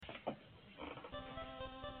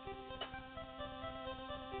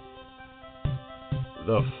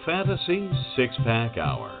The Fantasy Six Pack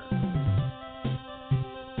Hour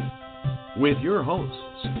with your hosts,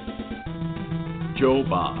 Joe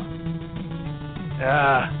Bob.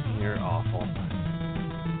 You're awful.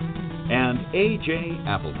 And AJ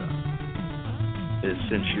Appleton. Is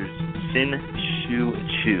Sin Shu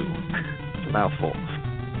Chu. It's a mouthful.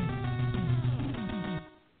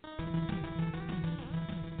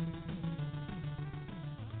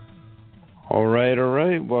 All right.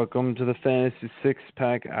 Welcome to the Fantasy Six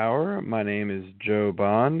Pack Hour. My name is Joe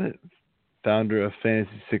Bond, founder of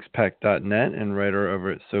FantasySixPack.net and writer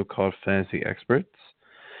over at So-Called Fantasy Experts.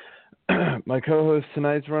 My co-host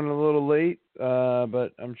tonight's running a little late, but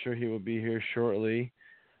I'm sure he will be here shortly.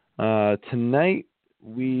 Tonight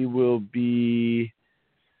we will be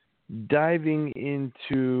diving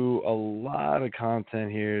into a lot of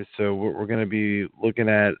content here. So we're going to be looking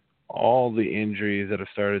at all the injuries that have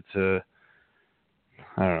started to,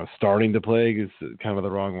 starting to plague is kind of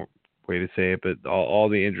the wrong way to say it, but all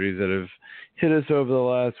the injuries that have hit us over the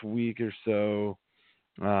last week or so.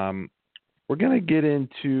 We're going to get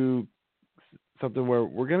into something where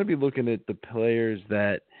we're going to be looking at the players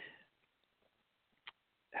that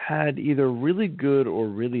had either really good or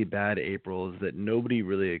really bad Aprils that nobody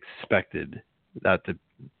really expected that to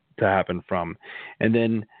happen from. And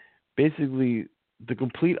then basically the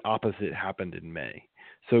complete opposite happened in May.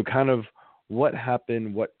 So kind of what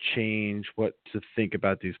happened, what changed, what to think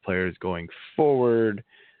about these players going forward,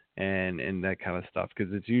 and that kind of stuff.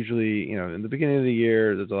 Because it's usually, in the beginning of the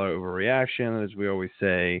year, there's a lot of overreaction, as we always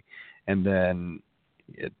say, and then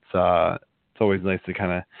it's always nice to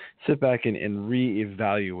kind of sit back and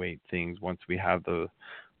reevaluate things once we have the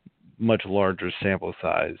much larger sample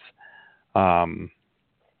size. But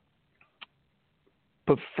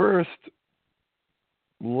first,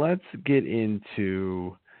 let's get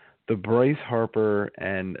into the Bryce Harper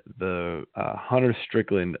and the Hunter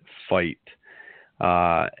Strickland fight.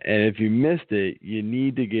 And if you missed it, you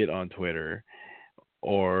need to get on Twitter,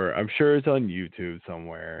 or I'm sure it's on YouTube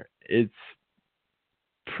somewhere. It's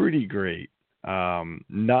pretty great.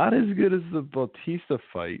 Not as good as the Bautista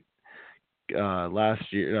fight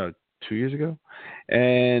last year, 2 years ago,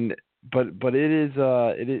 but it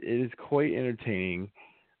is quite entertaining.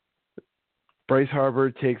 Bryce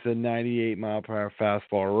Harper takes a 98-mile-per-hour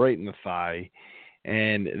fastball right in the thigh,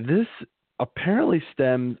 and this apparently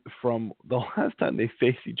stems from the last time they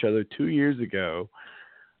faced each other 2 years ago.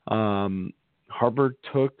 Harper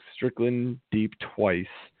took Strickland deep twice,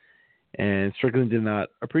 and Strickland did not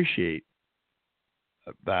appreciate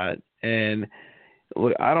that. And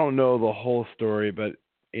look, I don't know the whole story, but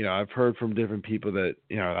I've heard from different people that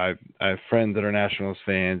I have friends that are Nationals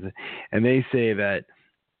fans, and they say that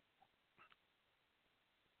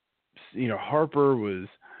Harper was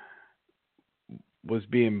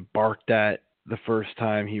being barked at the first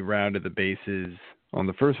time he rounded the bases on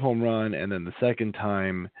the first home run, and then the second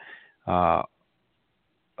time Harper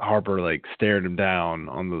stared him down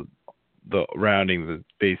on the rounding the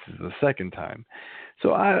bases the second time.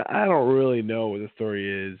 So I don't really know what the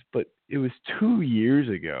story is, but it was 2 years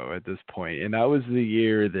ago at this point, and that was the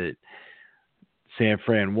year that San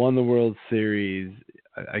Fran won the World Series.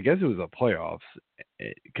 I guess it was the playoffs,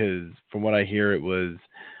 because from what I hear, it was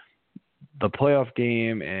the playoff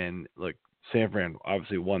game, and San Fran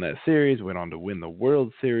obviously won that series, went on to win the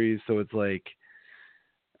World Series. So it's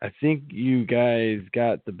I think you guys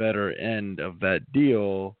got the better end of that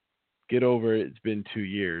deal. Get over it. It's been 2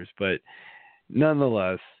 years, but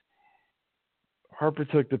nonetheless, Harper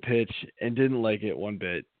took the pitch and didn't like it one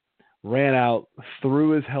bit. Ran out, threw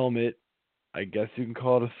his helmet. I guess you can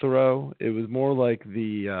call it a throw. It was more like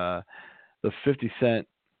the 50 Cent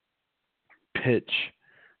pitch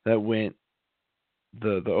that went,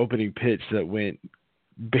 the opening pitch that went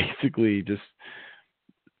basically just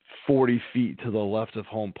 40 feet to the left of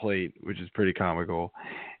home plate, which is pretty comical.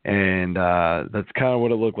 And that's kind of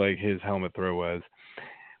what it looked like his helmet throw was.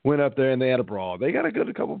 Went up there and they had a brawl. They got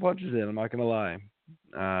a couple punches in, I'm not going to lie.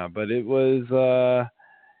 But it was...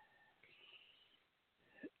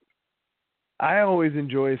 I always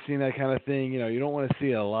enjoy seeing that kind of thing. You don't want to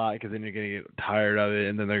see it a lot because then you're going to get tired of it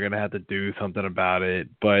and then they're going to have to do something about it.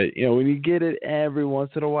 But, when you get it every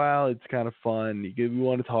once in a while, it's kind of fun. You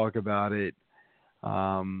want to talk about it.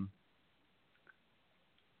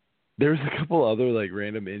 There's a couple other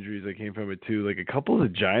random injuries that came from it too. A couple of the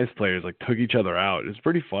Giants players took each other out. It's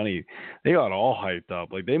pretty funny. They got all hyped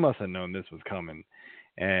up. They must have known this was coming.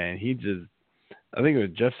 And I think it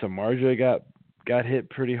was Jeff Samardzija got hit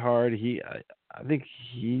pretty hard. I think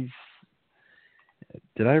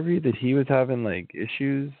did I read that he was having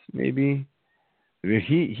issues maybe? I mean,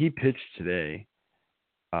 he pitched today.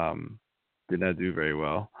 did not do very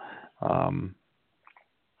well.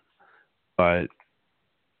 But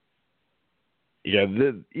yeah,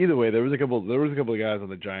 either way, there was a couple of guys on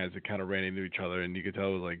the Giants that kind of ran into each other, and you could tell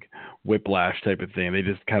it was like whiplash type of thing. They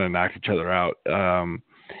just kind of knocked each other out.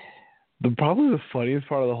 Probably the funniest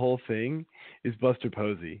part of the whole thing is Buster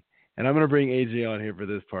Posey, and I'm gonna bring AJ on here for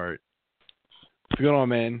this part. What's going on,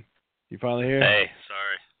 man? You finally here? Hey,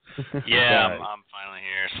 sorry. Yeah, I'm finally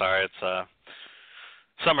here. Sorry, it's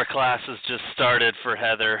summer classes just started for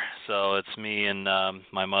Heather, so it's me and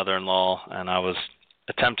my mother-in-law, and I was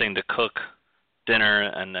attempting to cook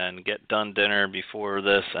dinner and then get done dinner before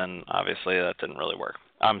this, and obviously that didn't really work.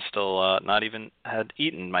 I'm still not even had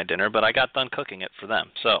eaten my dinner, but I got done cooking it for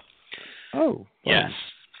them. So, oh, yes,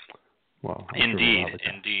 well, indeed.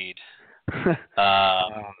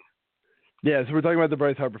 Yeah, so we're talking about the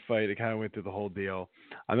Bryce Harper fight. It kind of went through the whole deal.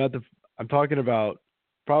 I'm talking about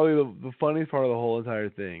probably the funniest part of the whole entire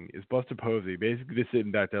thing is Buster Posey basically just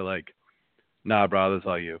sitting back there like, nah, bro, that's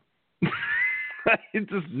all you. It's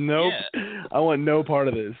just nope. Yeah. I want no part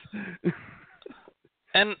of this.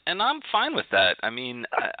 And I'm fine with that. I mean,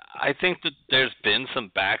 I think that there's been some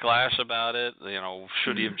backlash about it. You know,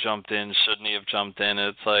 should he have jumped in? Shouldn't he have jumped in?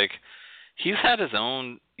 It's like he's had his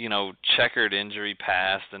own, checkered injury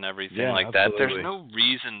past and everything like absolutely. that. There's no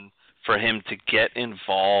reason for him to get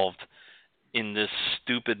involved in this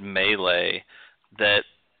stupid melee that,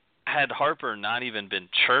 had Harper not even been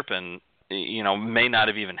chirping, may not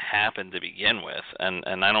have even happened to begin with.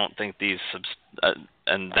 And I don't think these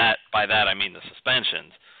and that by that I mean the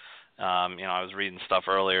suspensions. I was reading stuff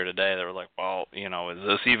earlier today. They were like, well, is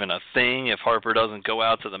this even a thing if Harper doesn't go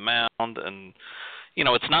out to the mound? And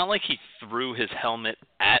it's not like he threw his helmet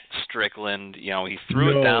at Strickland. He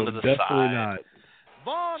threw it down to the definitely side.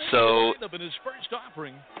 Not. So in his first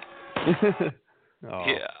offering. Oh.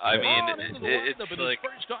 Yeah, I mean, it's like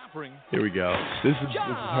first offering. Here we go. This is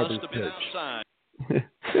Harper's pitch.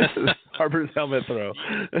 Harper's helmet throw.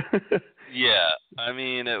 Yeah, I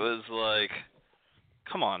mean, it was like,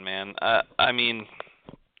 come on, man. I mean,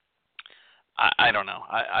 I don't know.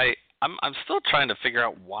 I'm still trying to figure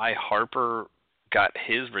out why Harper got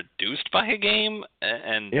his reduced by a game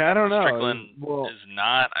and I don't know. Strickland is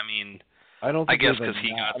not. I mean, I guess because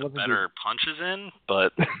he got the better punches in,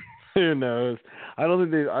 but. Who knows? I don't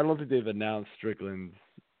think they've announced Strickland's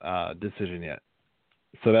decision yet,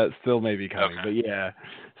 so that still may be coming. Okay. But yeah,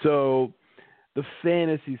 so the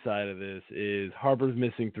fantasy side of this is Harper's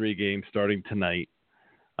missing 3 games starting tonight.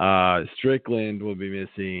 Strickland will be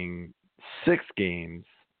missing 6 games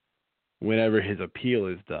whenever his appeal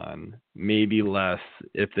is done. Maybe less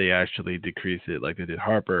if they actually decrease it like they did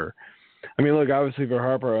Harper. I mean, look, obviously for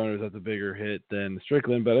Harper owners, that's a bigger hit than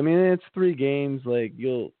Strickland, but I mean, it's 3 games. Like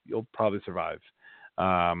you'll probably survive.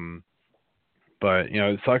 But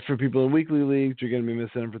it sucks for people in weekly leagues. You're going to be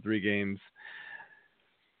missing him for 3 games.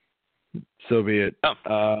 So be it.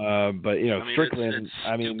 Oh. But Strickland.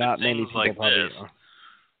 It's not many people like probably. This.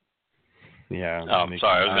 Yeah. Oh,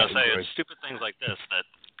 sorry. I was going to say it's stupid things like this that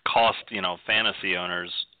cost fantasy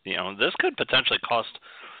owners. This could potentially cost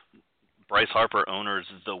Bryce Harper owners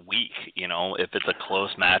the week, if it's a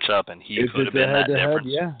close matchup and he could have been that difference.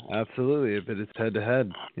 Yeah, absolutely. If it is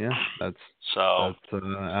head-to-head, that's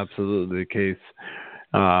absolutely the case.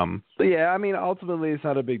 But yeah, I mean, ultimately it's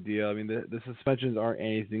not a big deal. I mean, the suspensions aren't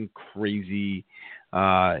anything crazy.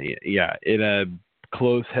 In a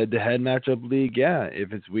close head-to-head matchup league,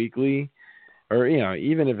 if it's weekly, or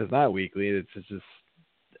even if it's not weekly, it's just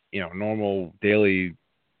normal daily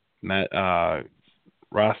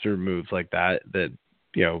roster moves like that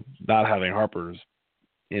not having Harper's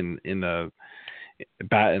in the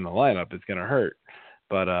bat in the lineup is going to hurt.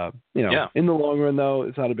 But in the long run though,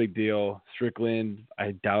 it's not a big deal. Strickland,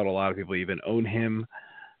 I doubt a lot of people even own him.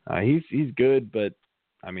 He's good, but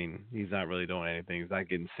I mean, he's not really doing anything. He's not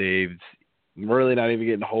getting saves, really not even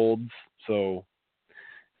getting holds, so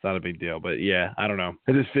it's not a big deal. But yeah, I don't know.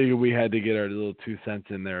 I just figured we had to get our little 2 cents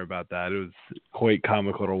in there about that. It was quite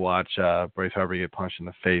comical to watch Bryce Harper get punched in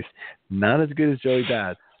the face. Not as good as Joey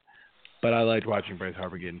Bats, but I liked watching Bryce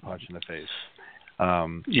Harper getting punched in the face.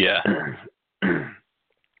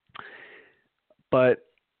 But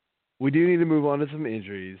we do need to move on to some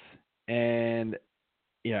injuries. And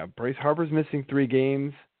yeah, Bryce Harper's missing 3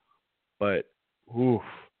 games, but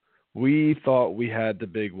we thought we had the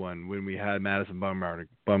big one when we had Madison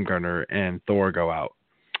Bumgarner and Thor go out.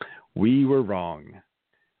 We were wrong.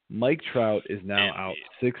 Mike Trout is now out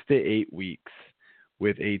 6 to 8 weeks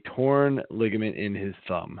with a torn ligament in his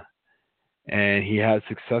thumb. And he had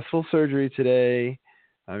successful surgery today.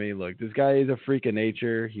 I mean, look, this guy is a freak of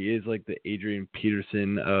nature. He is like the Adrian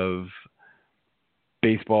Peterson of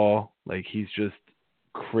baseball. Like, he's just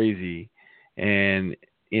crazy. And,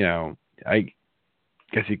 you know, I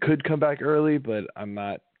guess he could come back early, but I'm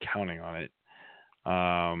not counting on it.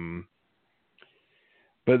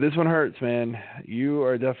 But this one hurts, man. You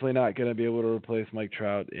are definitely not going to be able to replace Mike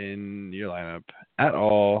Trout in your lineup at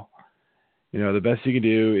all. You know, the best you can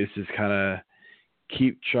do is just kind of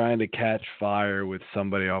keep trying to catch fire with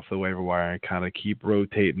somebody off the waiver wire and kind of keep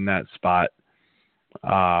rotating that spot.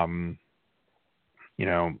 You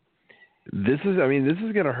know, this is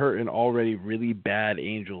going to hurt an already really bad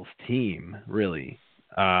Angels team, really.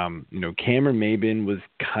 You know, Cameron Maybin was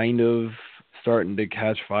kind of starting to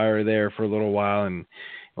catch fire there for a little while, and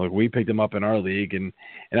like, we picked him up in our league, and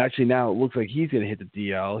actually now it looks like he's going to hit the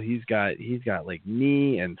DL. He's got like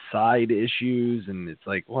knee and side issues, and it's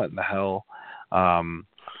like, what in the hell?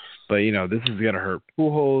 But you know, this is going to hurt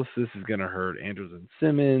Pujols. This is going to hurt Andrelton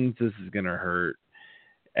Simmons. This is going to hurt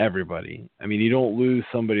everybody. I mean, you don't lose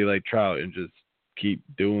somebody like Trout and just keep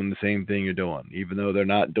doing the same thing you're doing, even though they're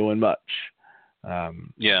not doing much.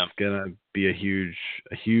 It's gonna be a huge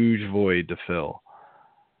void to fill.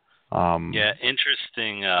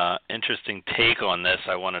 Interesting take on this.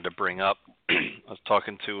 I wanted to bring up. I was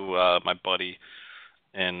talking to my buddy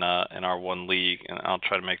in our one league, and I'll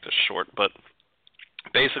try to make this short. But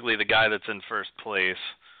basically, the guy that's in first place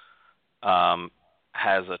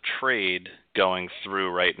has a trade going through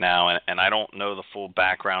right now, and I don't know the full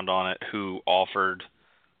background on it, who offered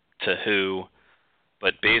to who,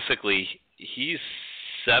 but basically he's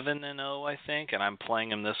 7-0, I think, and I'm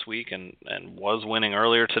playing him this week and was winning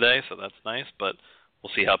earlier today, so that's nice, but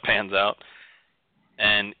we'll see how it pans out.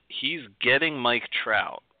 And he's getting Mike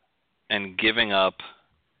Trout and giving up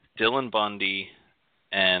Dylan Bundy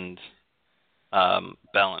and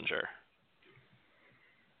Bellinger.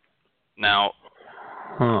 Now,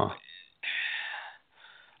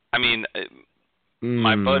 I mean,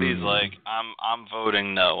 my buddy's like, I'm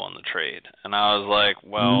voting no on the trade, and I was like,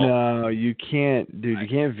 well, no, you can't, dude. You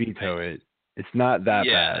can't veto it. It's not that bad.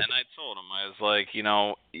 Yeah, and I told him, I was like, you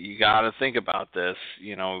know, you got to think about this.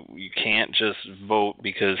 You know, you can't just vote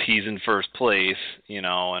because he's in first place, you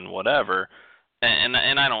know, and whatever. And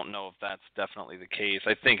I don't know if that's definitely the case.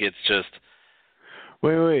 I think it's just.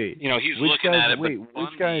 Wait. You know, he's looking at it. Wait,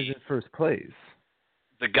 which guy is in first place?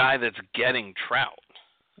 The guy that's getting Trout.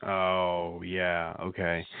 Oh, yeah,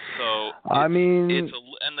 okay. So, and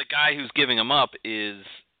the guy who's giving him up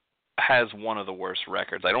has one of the worst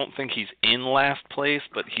records. I don't think he's in last place,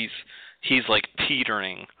 but he's like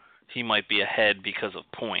teetering. He might be ahead because of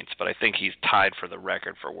points, but I think he's tied for the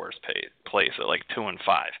record for worst place at like 2-5.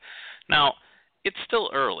 Now, it's still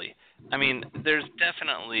early. I mean, there's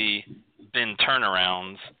definitely been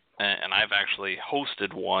turnarounds, and I've actually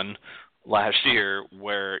hosted one last year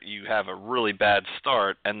where you have a really bad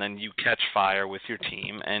start and then you catch fire with your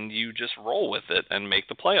team and you just roll with it and make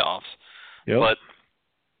the playoffs. Yep. But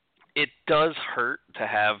it does hurt to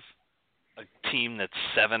have a team that's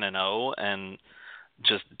 7-0 and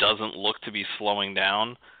just doesn't look to be slowing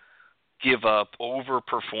down, give up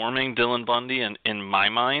overperforming Dylan Bundy in my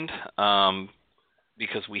mind,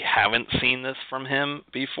 because we haven't seen this from him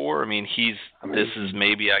before. I mean, this is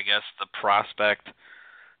maybe, I guess, the prospect,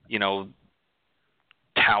 you know,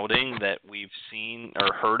 touting that we've seen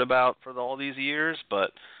or heard about for all these years,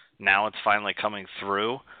 but now it's finally coming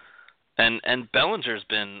through. And Bellinger's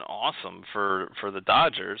been awesome for the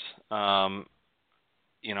Dodgers.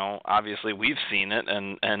 You know, obviously we've seen it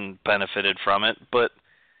and benefited from it, but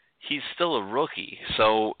he's still a rookie.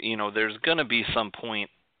 So, you know, there's going to be some point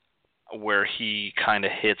where he kind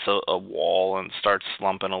of hits a wall and starts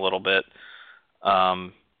slumping a little bit.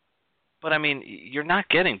 But, I mean, you're not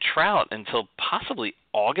getting Trout until possibly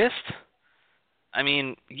August. I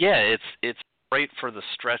mean, yeah, it's great for the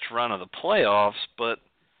stretch run of the playoffs, but,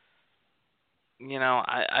 you know,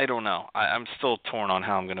 I don't know. I'm still torn on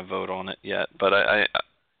how I'm going to vote on it yet. But I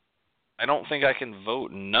don't think I can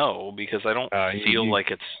vote no because I don't feel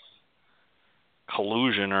like it's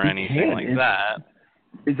collusion or anything like that.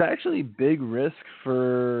 It's actually big risk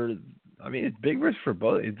for... I mean, it's big risk for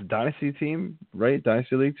both. It's a dynasty team, right?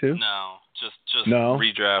 Dynasty league too. No, just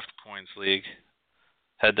redraft points league,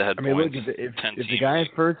 head-to-head points. Look,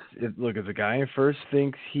 if the guy in first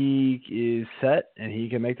thinks he is set and he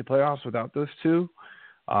can make the playoffs without those two,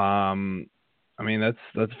 I mean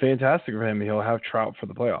that's fantastic for him. He'll have Trout for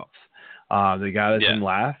the playoffs. The guy that's in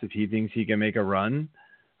last, if he thinks he can make a run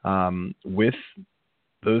with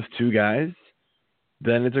those two guys,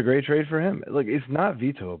 then it's a great trade for him. Look, it's not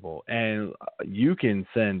vetoable, and you can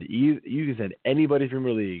send anybody from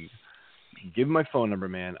your league. Give them my phone number,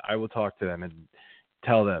 man. I will talk to them and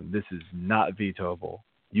tell them this is not vetoable.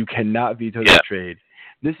 You cannot veto Yeah. that trade.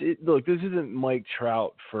 This isn't Mike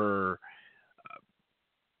Trout for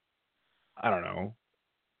I don't know,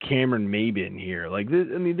 Cameron Maben here. Like this,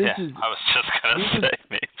 I mean, this is. I was just gonna say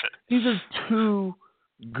maybe. These are two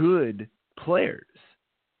good players,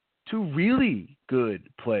 two really good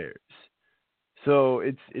players. So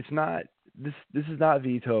it's not this is not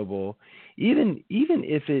vetoable. Even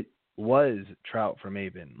if it was Trout for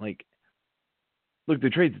Maben, like, look, the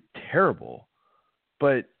trade's terrible,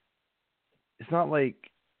 but it's not like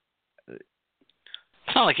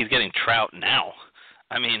he's getting Trout now.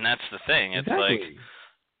 I mean, that's the thing. It's exactly. like,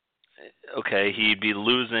 okay, he'd be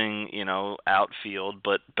losing, outfield,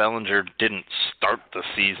 but Bellinger didn't start the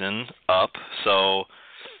season up, so,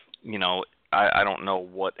 I don't know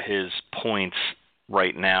what his points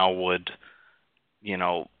right now would,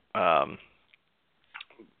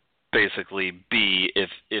 basically be if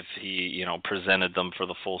he, presented them for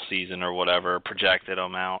the full season or whatever, projected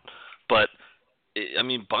them out. But I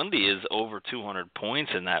mean, Bundy is over 200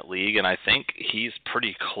 points in that league, and I think he's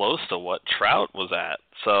pretty close to what Trout was at.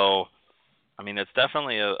 So, I mean, it's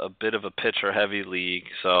definitely a bit of a pitcher-heavy league.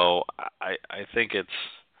 So, I think it's,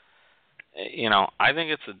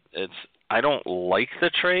 I don't like the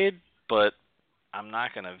trade, but I'm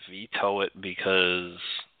not going to veto it because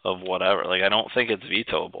of whatever. Like, I don't think it's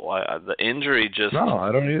vetoable. The injury just. No,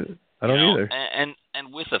 I don't either. Either.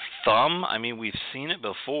 And with a thumb, I mean, we've seen it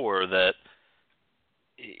before that.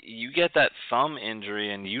 You get that thumb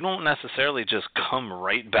injury and you don't necessarily just come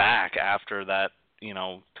right back after that,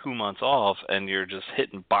 2 months off and you're just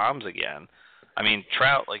hitting bombs again. I mean,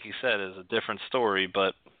 Trout, like you said, is a different story,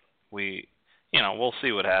 but we'll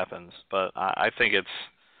see what happens. But I think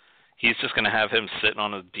he's just going to have him sitting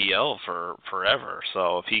on a DL for forever.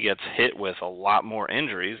 So if he gets hit with a lot more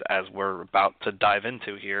injuries, as we're about to dive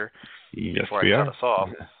into here before I cut us off,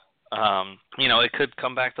 it could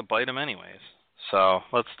come back to bite him anyways. So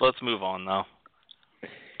let's move on though.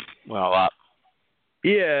 Well,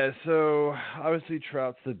 yeah. So obviously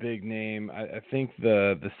Trout's the big name. I think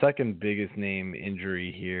the second biggest name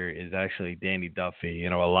injury here is actually Danny Duffy.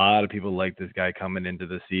 A lot of people like this guy coming into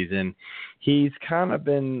the season. He's kind of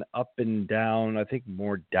been up and down. I think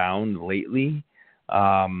more down lately,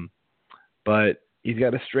 but he's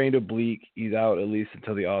got a strained oblique. He's out at least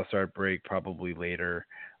until the All-Star break, probably later.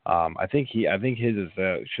 I think his is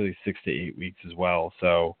actually 6 to 8 weeks as well.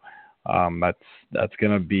 So that's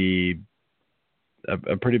going to be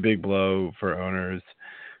a pretty big blow for owners.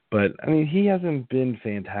 But I mean, he hasn't been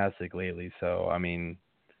fantastic lately. So I mean,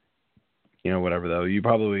 whatever though. You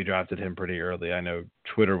probably drafted him pretty early. I know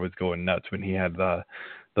Twitter was going nuts when he had the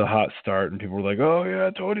hot start, and people were like, "Oh yeah,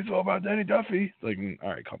 Tony's all about Danny Duffy." It's like, all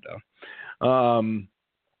right, calm down.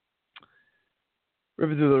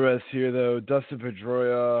 Ripping through the rest here, though. Dustin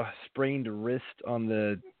Pedroia sprained wrist on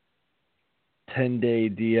the 10-day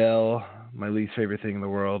DL, my least favorite thing in the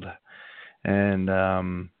world. And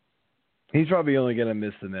he's probably only going to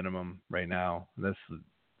miss the minimum right now.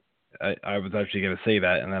 I was actually going to say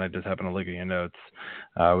that, and then I just happened to look at your notes.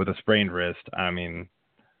 With a sprained wrist, I mean,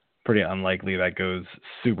 pretty unlikely that goes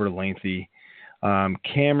super lengthy.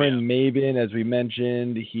 Cameron Maben, as we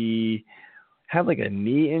mentioned, he had like a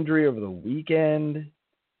knee injury over the weekend,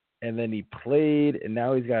 and then he played, and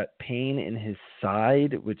now he's got pain in his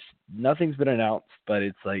side, which nothing's been announced, but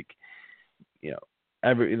it's like,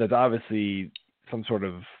 that's obviously some sort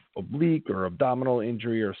of oblique or abdominal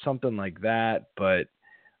injury or something like that, but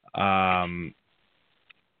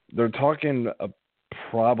they're talking a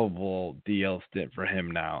probable DL stint for him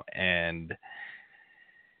now, and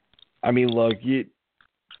I mean, look,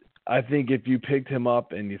 I think if you picked him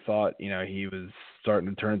up and you thought, he was starting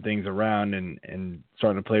to turn things around and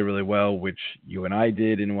starting to play really well, which you and I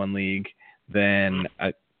did in one league, then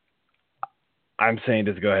I'm saying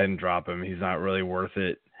just go ahead and drop him. He's not really worth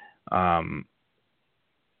it.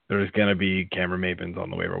 There's going to be Cameron Mapens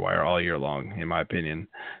on the waiver wire all year long, in my opinion.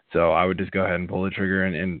 So I would just go ahead and pull the trigger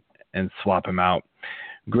and swap him out.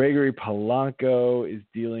 Gregory Polanco is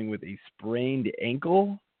dealing with a sprained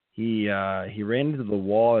ankle. He ran into the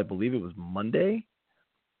wall, I believe it was Monday,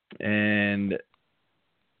 and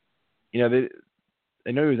I know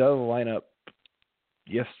he was out of the lineup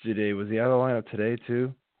yesterday. Was he out of the lineup today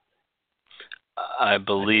too? I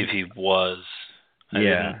believe he was.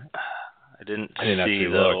 I didn't see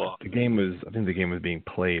though. I think the game was being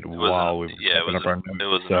played while we were typing up our notes. It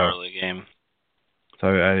was an early game. So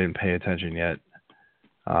I didn't pay attention yet.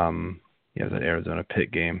 It was an Arizona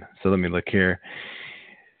Pitt game. So let me look here.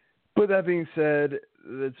 With that being said,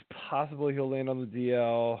 it's possible he'll land on the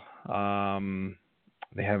DL.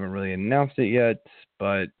 They haven't really announced it yet,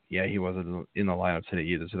 but yeah, he wasn't in the lineup today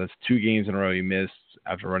either. So that's 2 games in a row he missed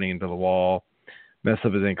after running into the wall, messed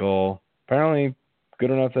up his ankle. Apparently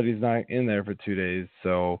good enough that he's not in there for 2 days.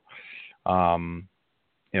 So,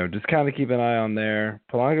 just kind of keep an eye on there.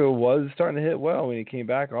 Polanco was starting to hit well when he came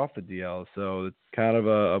back off the DL, so it's kind of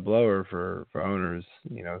a blower for owners,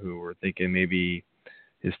 who were thinking maybe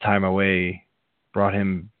his time away brought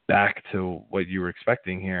him back to what you were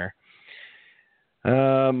expecting here.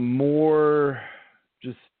 More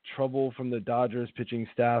just trouble from the Dodgers pitching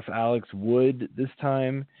staff. Alex Wood this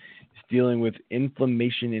time is dealing with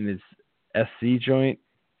inflammation in his SC joint.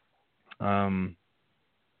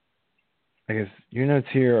 I guess your notes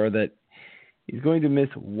here are that he's going to miss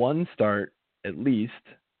 1 start at least.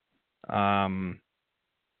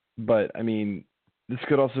 But, I mean, this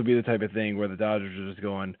could also be the type of thing where the Dodgers are just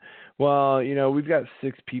going, well, we've got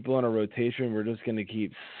 6 people in a rotation. We're just going to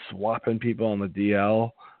keep swapping people on the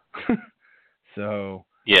DL. So,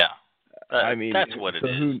 yeah, I mean, that's what it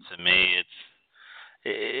is to me.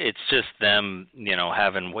 It's just them,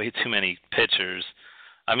 having way too many pitchers.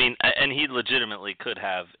 I mean, and he legitimately could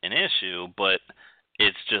have an issue, but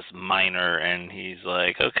it's just minor. And he's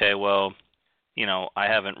like, okay, well, I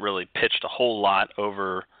haven't really pitched a whole lot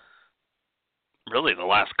over really the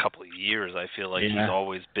last couple of years. I feel like he's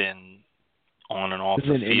always been on and off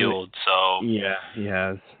the field. So yeah, he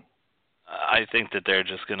has. I think that they're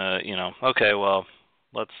just gonna, okay, well,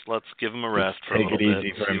 let's give him a rest for a little bit. Take it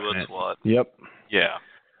easy for a minute. What's what. Yep. Yeah.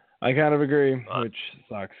 I kind of agree, which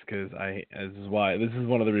sucks because this is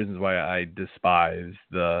one of the reasons why I despise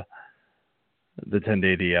the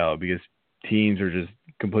 10-day DL, because teams are just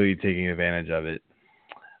completely taking advantage of it.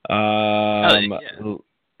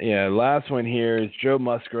 Last one here is Joe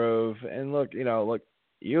Musgrove, and look,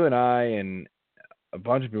 you and I and a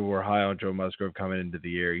bunch of people were high on Joe Musgrove coming into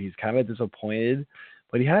the year. He's kind of disappointed,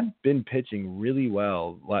 but he had been pitching really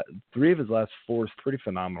well. 3 of his last 4 is pretty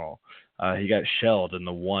phenomenal. He got shelled in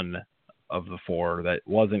the 1 of the 4 that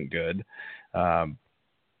wasn't good.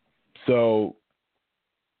 So,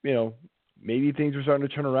 maybe things are starting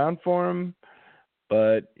to turn around for him,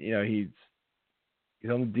 but, he's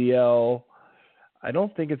on the DL. I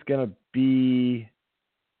don't think it's going to be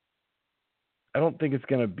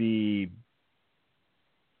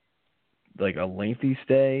like a lengthy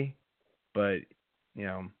stay, but,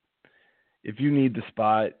 if you need the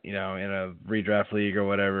spot, in a redraft league or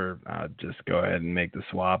whatever, just go ahead and make the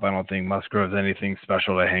swap. I don't think Musgrove's anything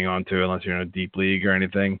special to hang on to unless you're in a deep league or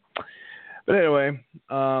anything. But anyway,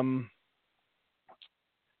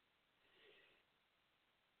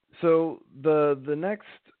 so the next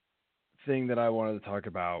thing that I wanted to talk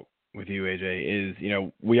about with you, AJ, is,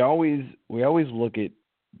 we always look at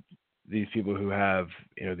these people who have,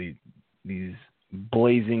 these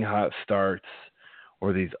blazing hot starts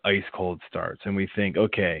or these ice cold starts, and we think,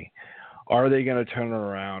 okay, are they going to turn it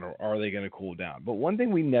around or are they going to cool down? But one thing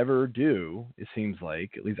we never do, it seems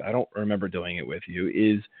like, at least I don't remember doing it with you,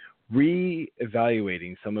 is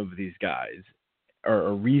re-evaluating some of these guys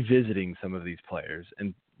or revisiting some of these players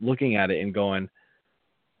and looking at it and going,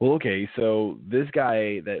 well, okay, so this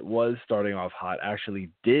guy that was starting off hot actually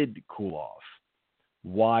did cool off.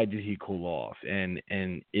 Why did he cool off? And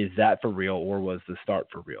is that for real, or was the start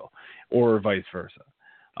for real, or vice versa?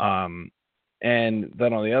 And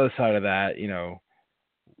then on the other side of that,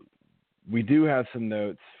 we do have some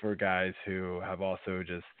notes for guys who have also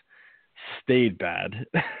just stayed bad.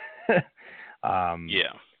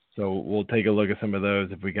 So we'll take a look at some of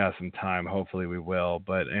those if we got some time. Hopefully we will,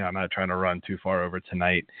 but I'm not trying to run too far over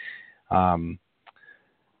tonight. But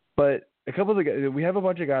a couple of the guys, we have a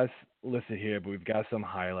bunch of guys listed here, but we've got some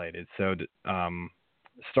highlighted. So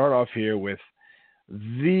start off here with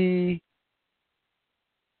the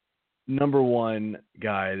number 1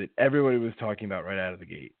 guy that everybody was talking about right out of the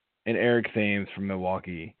gate, and Eric Thames from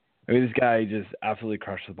Milwaukee. I mean, this guy just absolutely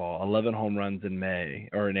crushed the ball. 11 home runs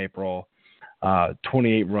in April,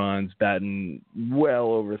 28 runs, batting well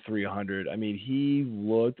over 300. I mean, he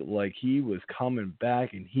looked like he was coming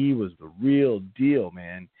back, and he was the real deal,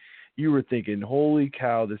 man. You were thinking, holy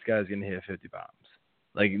cow, this guy's going to hit 50 bombs.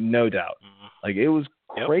 Like, no doubt. Like, it was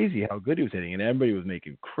crazy how good he was hitting, and everybody was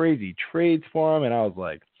making crazy trades for him, and I was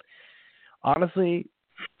like, honestly,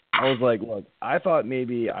 look,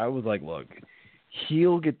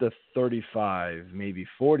 he'll get the 35, maybe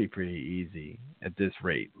 40 pretty easy at this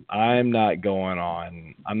rate. I'm not going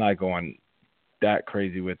that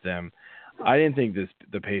crazy with them. I didn't think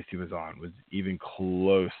the pace he was on was even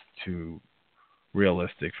close to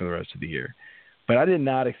realistic for the rest of the year. But I did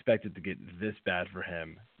not expect it to get this bad for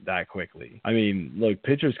him that quickly. I mean, look,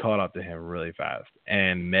 pitchers caught up to him really fast.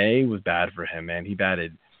 And May was bad for him, man. He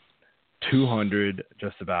batted 200,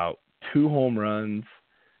 just about 2 home runs,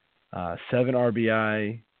 7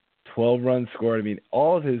 RBI, 12 runs scored. I mean,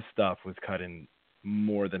 all of his stuff was cut in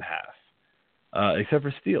more than half, except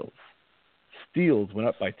for steals. Steals went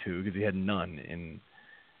up by 2 because he had none in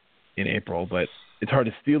April, but it's hard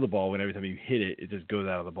to steal the ball when every time you hit it, it just goes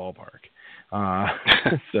out of the ballpark.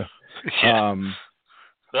 So, yeah.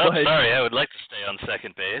 Well, sorry, I would like to stay on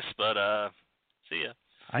second base, but see ya.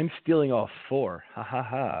 I'm stealing all 4. Ha ha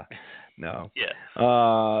ha. No. Yeah.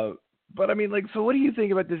 But I mean, like, so what do you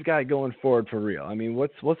think about this guy going forward for real? I mean,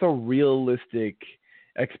 what's a realistic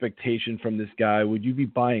expectation from this guy? Would you be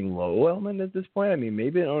buying low element at this point? I mean,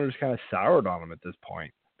 maybe an owner's kind of soured on him at this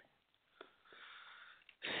point.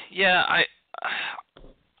 Yeah,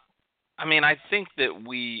 I mean, I think that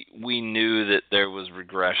we knew that there was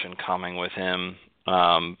regression coming with him,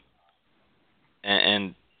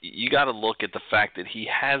 and you got to look at the fact that he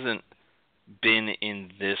hasn't been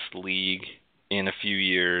in this league in a few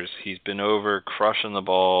years. He's been over crushing the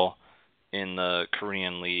ball in the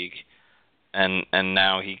Korean League, and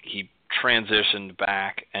now he transitioned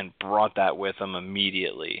back and brought that with him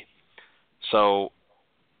immediately. So,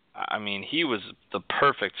 I mean, he was the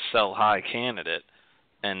perfect sell-high candidate,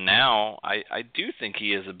 and now I do think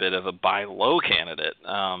he is a bit of a buy-low candidate.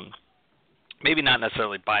 Maybe not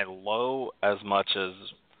necessarily buy low as much as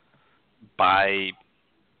buy,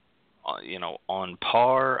 on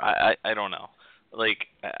par. I don't know. Like,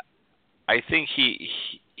 I think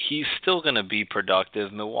he's still going to be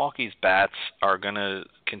productive. Milwaukee's bats are going to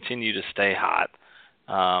continue to stay hot.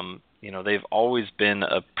 They've always been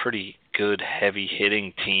a pretty good heavy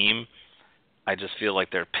hitting team. I just feel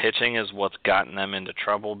like their pitching is what's gotten them into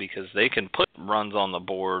trouble because they can put runs on the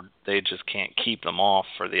board. They just can't keep them off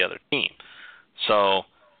for the other team. So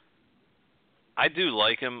I do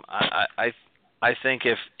like him. I think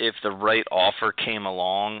if the right offer came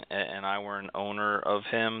along and I were an owner of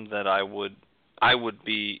him, that I wouldn't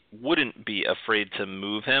be afraid to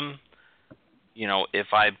move him,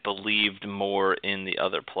 if I believed more in the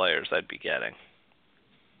other players I'd be getting.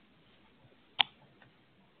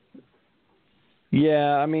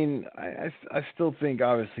 Yeah, I mean, I still think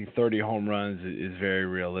obviously 30 home runs is very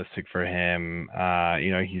realistic for him.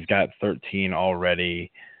 He's got 13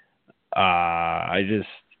 already. I just,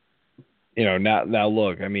 now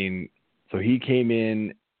look, I mean, so he came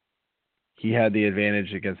in, he had the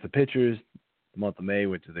advantage against the pitchers the month of May,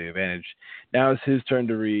 which is the advantage. Now it's his turn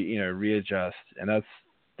to readjust, and that's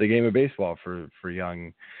the game of baseball for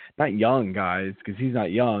not young guys, because he's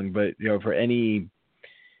not young, but for anybody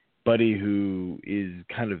who is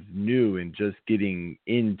kind of new and just getting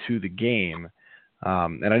into the game.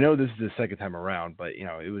 And I know this is the second time around, but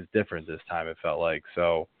it was different this time, it felt like.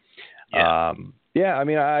 So yeah, I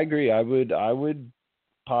mean, I agree. I would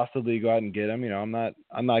possibly go out and get him. I'm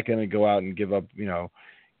not going to go out and give up,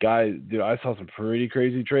 guys. Dude, I saw some pretty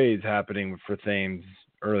crazy trades happening for Thames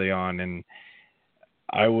early on, and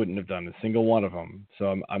I wouldn't have done a single one of them.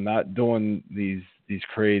 So I'm not doing these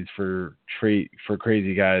trades for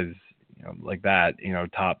crazy guys, like that,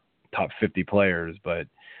 top 50 players, but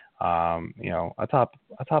a top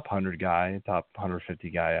 100 guy, a top 150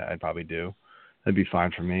 guy, I'd probably do. That'd be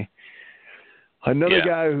fine for me. Another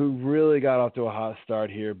guy who really got off to a hot start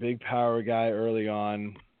here, big power guy early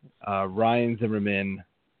on, Ryan Zimmerman,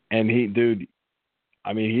 and he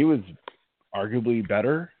was arguably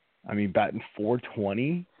better. I mean, batting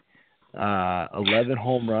 .420, 11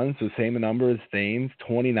 home runs, so same number as Thames,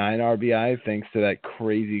 29 RBI, thanks to that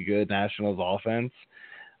crazy good Nationals offense.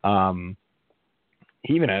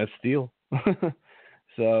 He even had a steal.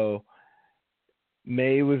 So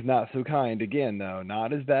May was not so kind. Again, though,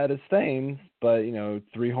 not as bad as Thames, but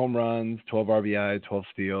 3 home runs, 12 RBI, 12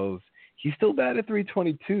 steals. He still batted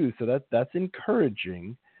 .322, so that's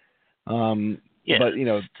encouraging. But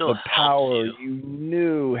the power you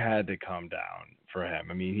knew had to come down for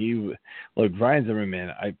him. I mean, Ryan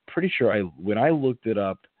Zimmerman, I'm pretty sure when I looked it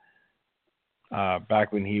up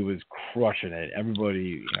back when he was crushing it,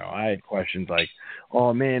 everybody, I had questions like,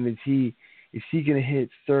 oh man, is he going to hit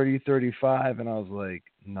 30, 35? And I was like,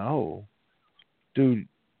 no, dude,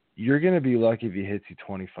 you're going to be lucky if he hits you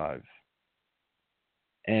 25.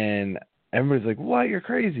 And everybody's like, what? You're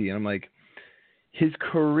crazy. And I'm like, his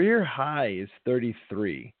career high is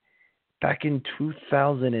 33 back in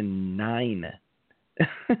 2009.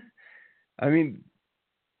 I mean,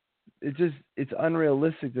 it's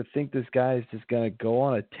unrealistic to think this guy is just going to go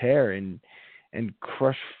on a tear and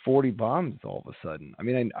crush 40 bombs all of a sudden. I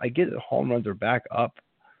mean, I get that home runs are back up,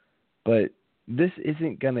 but this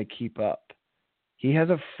isn't going to keep up. He has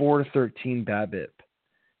a 4.13 BABIP.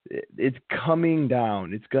 It's coming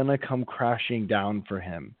down. It's going to come crashing down for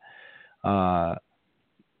him.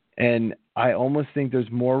 And I almost think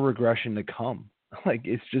there's more regression to come. Like,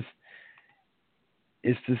 it's just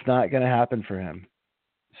not going to happen for him.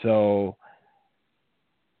 So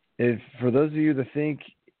if for those of you that think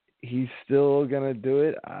he's still going to do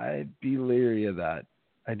it, I'd be leery of that.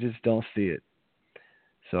 I just don't see it.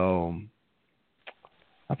 So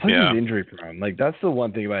I think he's injury prone. Like, that's the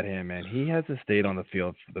one thing about him, man. He hasn't stayed on the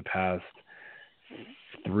field for the past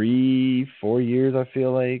 3-4 years, I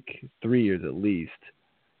feel like. 3 years at least.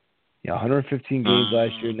 115 games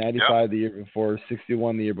last year, 95 the year before,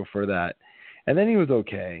 61 the year before that. And then he was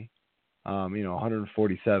okay.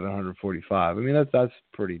 147, 145. I mean, that's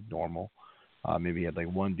pretty normal. Maybe he had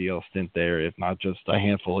like one DL stint there, if not just a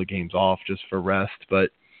handful of games off just for rest.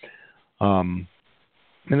 But and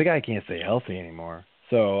the guy can't stay healthy anymore.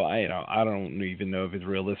 So I don't even know if it's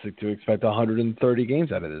realistic to expect 130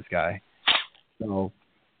 games out of this guy. So,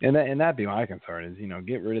 and that'd be my concern is,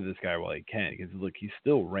 get rid of this guy while he can, because look, he's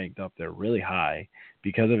still ranked up there really high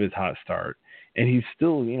because of his hot start, and he's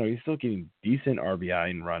still getting decent RBI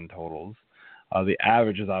and run totals. The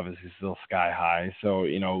average is obviously still sky high. So,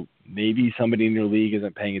 maybe somebody in your league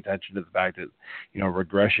isn't paying attention to the fact that,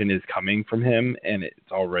 regression is coming from him, and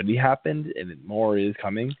it's already happened, and more is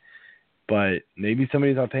coming. But maybe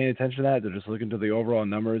somebody's not paying attention to that. They're just looking to the overall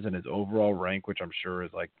numbers and his overall rank, which I'm sure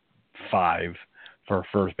is like 5 for a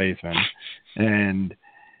first baseman. And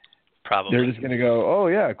probably they're just going to go, oh,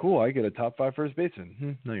 yeah, cool, I get a top 5 first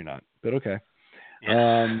baseman. No, you're not. But okay.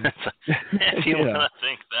 Yeah. If you want to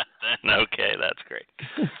think that, then okay, that's great.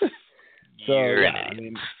 So, You're an I idiot.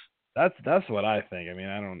 mean, that's what I think. I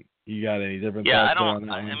mean, you got any different Yeah, thoughts I on don't.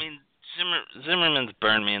 that I one? mean, Zimmerman's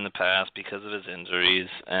burned me in the past because of his injuries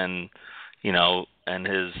and, and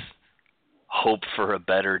his hope for a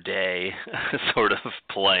better day sort of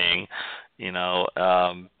playing.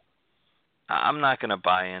 I'm not going to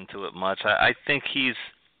buy into it much. I think he's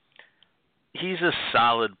a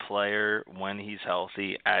solid player when he's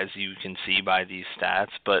healthy, as you can see by these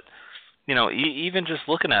stats. But even just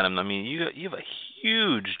looking at him, I mean, you have a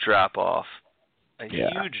huge drop off,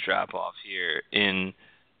 huge drop off here in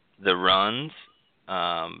the runs,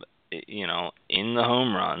 in the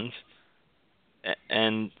home runs,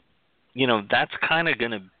 and that's kind of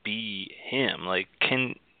going to be him. Like,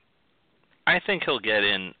 I think he'll get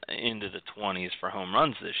into the 20s for home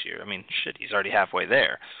runs this year. I mean, shit, he's already halfway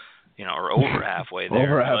there. Or over halfway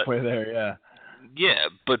there. Over halfway there, yeah. Yeah,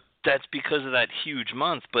 but that's because of that huge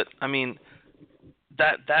month. But, I mean,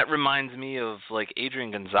 that reminds me of, like, Adrian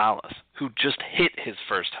Gonzalez, who just hit his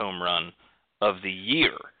first home run of the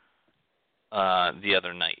year the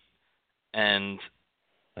other night. And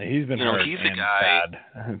he's been hurt he's and the guy,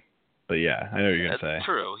 bad. But, yeah, I know what you're going to say.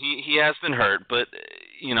 True. He has been hurt, but,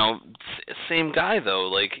 same guy, though.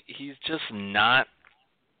 Like, he's just not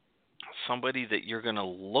somebody that you're going to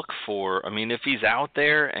look for. I mean, if he's out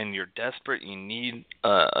there and you're desperate, you need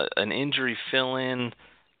an injury fill-in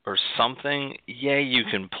or something, yeah, you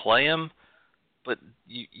can play him, but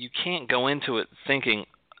you can't go into it thinking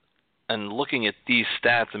and looking at these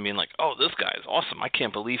stats and being like, oh, this guy's awesome. I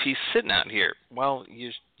can't believe he's sitting out here. Well,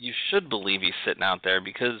 you should believe he's sitting out there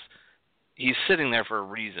because he's sitting there for a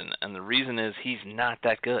reason, and the reason is he's not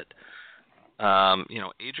that good.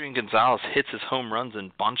 Adrian Gonzalez hits his home runs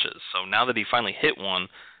in bunches. So now that he finally hit one,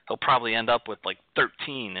 he'll probably end up with like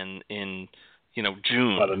 13 in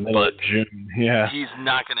June. But June, yeah. He's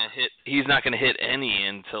not gonna hit any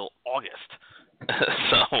until August.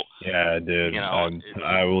 So yeah, dude.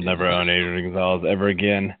 I will never own Adrian Gonzalez ever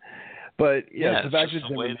again. But yeah, it's just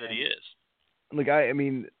the way that he is. Like I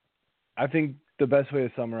think the best way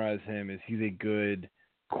to summarize him is he's a good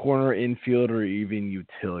corner infield or even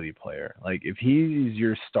utility player. Like, if he's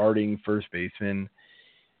your starting first baseman,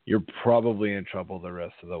 you're probably in trouble the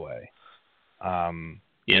rest of the way.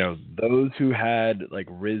 Those who had like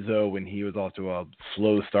Rizzo when he was off to a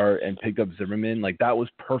slow start and picked up Zimmerman, like, that was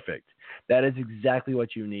perfect. That is exactly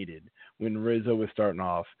what you needed when Rizzo was starting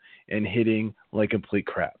off and hitting like complete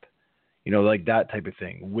crap. Like that type of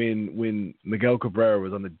thing. When Miguel Cabrera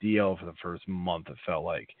was on the DL for the first month, it felt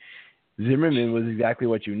like Zimmerman was exactly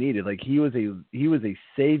what you needed. Like, he was a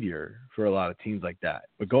savior for a lot of teams like that.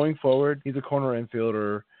 But going forward, he's a corner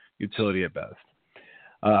infielder, utility at best.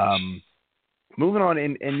 Moving on,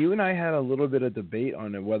 and you and I had a little bit of debate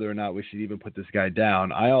on whether or not we should even put this guy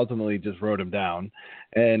down. I ultimately just wrote him down,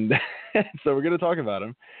 and so we're going to talk about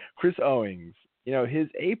him. Chris Owings, his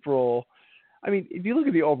April. I mean, if you look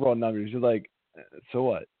at the overall numbers, you're like, so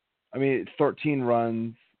what? I mean, it's 13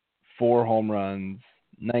 runs, 4 home runs,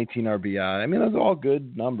 19 RBI. I mean, those are all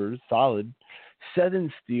good numbers, solid.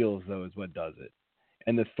 7 steals, though, is what does it.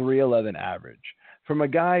 And the 3.11 average. From a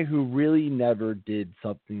guy who really never did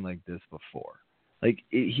something like this before.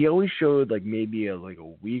 He always showed maybe a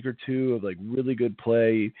week or two of really good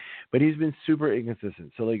play, but he's been super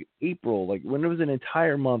inconsistent. So April, when it was an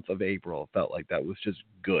entire month of April, it felt like that was just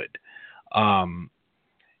good.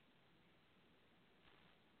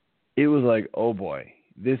 It was oh boy,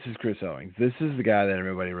 this is Chris Owings. This is the guy that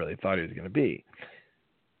everybody really thought he was going to be.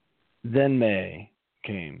 Then May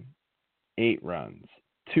came, 8 runs,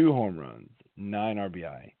 2 home runs, 9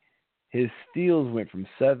 RBI. His steals went from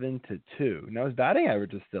 7 to 2. Now his batting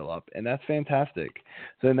average is still up, and that's fantastic.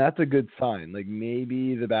 So then that's a good sign.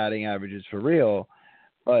 Maybe the batting average is for real,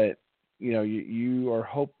 but you are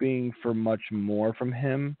hoping for much more from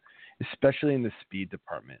him, especially in the speed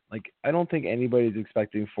department. I don't think anybody's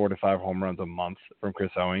expecting 4 to 5 home runs a month from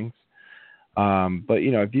Chris Owings. But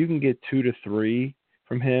if you can get 2 to 3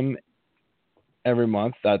 from him every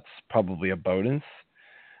month, that's probably a bonus.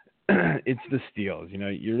 It's the steals.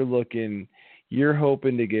 You're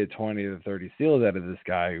hoping to get 20 to 30 steals out of this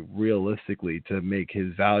guy realistically to make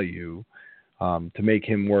his value, to make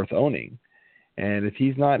him worth owning. And if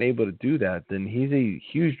he's not able to do that, then he's a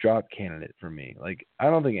huge drop candidate for me. I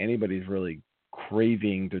don't think anybody's really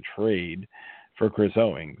craving to trade for Chris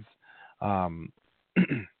Owings.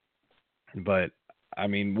 But I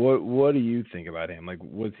mean, what do you think about him?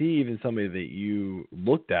 Was he even somebody that you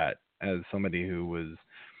looked at as somebody who was,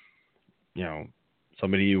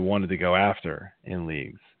 somebody you wanted to go after in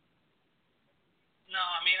leagues? No,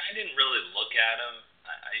 I mean, I didn't really look at him.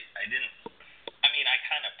 I didn't. I mean, I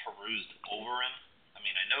kind of perused over him. I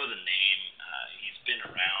mean, I know the name. He's been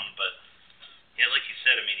around, but yeah, like you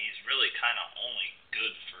said, I mean, he's really kind of only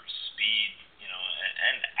good for speed,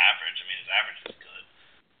 and average. I mean, his average is good,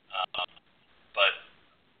 but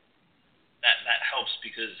that helps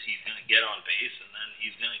because he's going to get on base, and then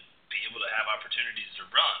he's going to be able to have opportunities to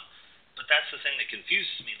run. But that's the thing that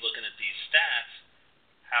confuses me looking at these stats,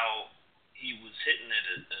 how he was hitting at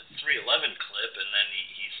a 311 clip, and then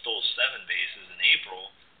he stole 7 bases in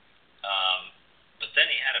April. But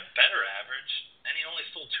then he had a better average, and he only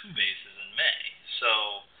stole 2 bases in May. So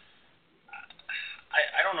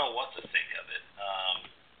I don't know what to think of it.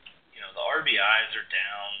 The RBIs are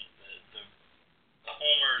down. The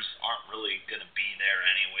homers aren't really going to be there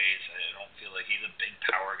anyways. I don't feel like he's a big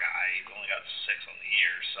power guy. He's only got 6 on the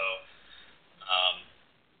year, so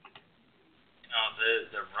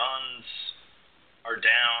the runs are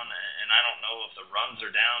down, and I don't know if the runs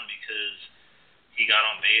are down because he got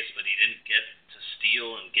on base, but he didn't get to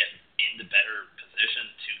steal and get into better position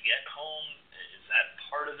to get home. Is that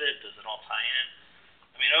part of it? Does it all tie in?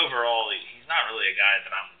 I mean, overall, he's not really a guy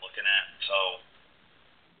that I'm looking at. So,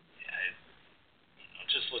 yeah,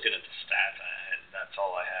 just looking at the stats, that's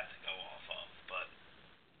all I have to go off of. But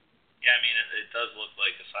yeah, I mean, it does look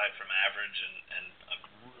like aside from average and a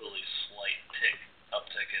really slight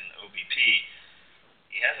uptick in OBP,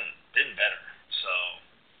 he hasn't been better. So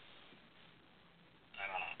I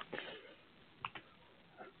don't know.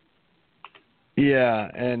 Yeah,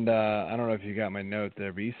 and I don't know if you got my note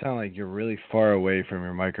there, but you sound like you're really far away from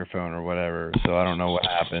your microphone or whatever, so I don't know what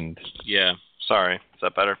happened. Yeah, sorry. Is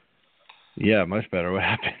that better? Yeah, much better. What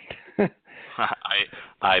happened?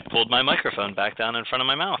 I pulled my microphone back down in front of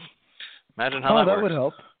my mouth. Imagine how that works. That would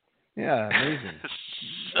help. Yeah, amazing.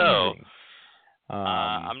 So, amazing.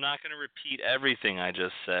 I'm not going to repeat everything I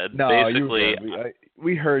just said. No, basically,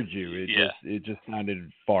 we heard you. It Yeah. just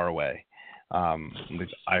sounded far away. At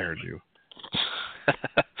least I heard you.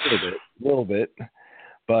 A little bit.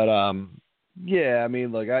 But yeah, I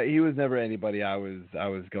mean, look, he was never anybody I was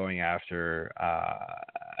going after.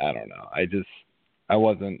 I don't know. I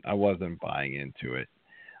wasn't buying into it.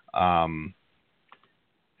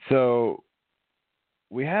 So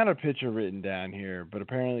we had a picture written down here, but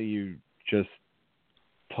apparently you just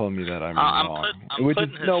told me that I'm wrong. Which is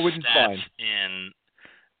fine.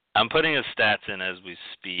 I'm putting his stats in as we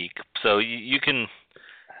speak, so you can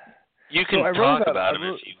talk about him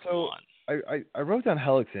if you want. I wrote down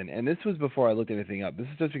Hellickson, and this was before I looked anything up. This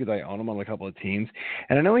is just because I own him on a couple of teams,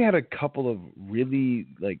 and I know he had a couple of really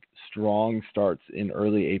strong starts in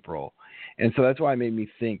early April, and so that's why it made me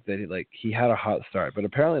think that he had a hot start. But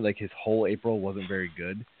apparently, his whole April wasn't very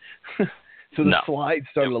good. So the slide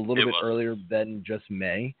started a little bit earlier than just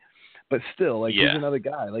May, but still, he's another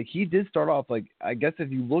guy. He did start off I guess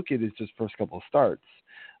if you look at his just first couple of starts,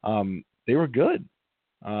 they were good.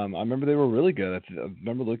 I remember they were really good. I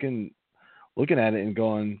remember looking at it and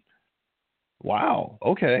going, wow,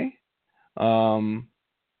 okay.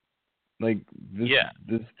 Like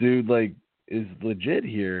this dude like is legit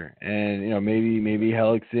here, and maybe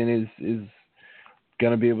Hellickson is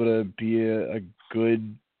gonna be able to be a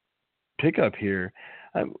good pickup here.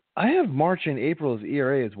 I have March and April's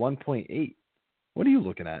ERA as 1.8. What are you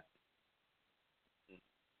looking at?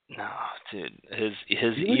 No, dude,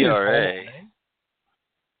 his ERA.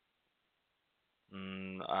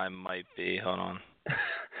 I might be. Hold on.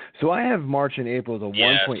 So I have March and April as a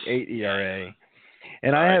 1.8 ERA,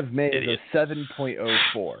 and I have May as a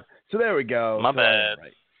 7.04. So there we go. My bad.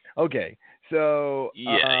 Right. Okay. So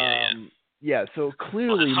yeah. So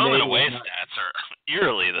clearly, his home and away stats are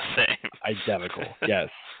eerily the same. Identical. Yes.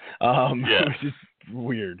 Which is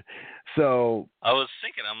weird. So I was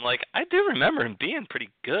thinking, I'm like, I do remember him being pretty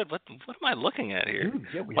good. What am I looking at here? Dude,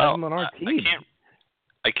 yeah, we have him on our team.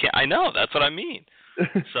 I can't. I know. That's what I mean.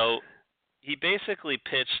 So he basically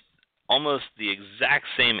pitched almost the exact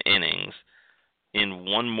same innings in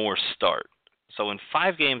one more start. So in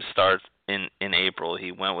 5 game starts in April,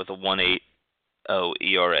 he went with a 1.80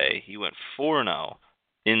 ERA. He went 4-0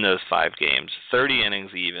 in those 5 games, 30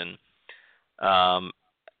 innings even.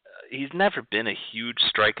 He's never been a huge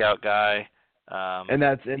strikeout guy. And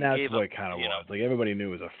that's what it kind of was. Like everybody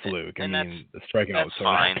knew it was a fluke. I mean, the strikeout was so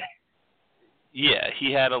fine. Yeah,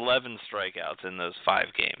 he had 11 strikeouts in those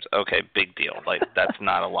 5 games. Okay, big deal. Like that's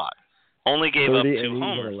not a lot. Only gave up 2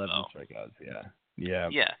 homers 11 though. Strikeouts. Yeah.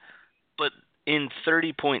 Yeah, but in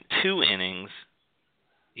 30.2 innings,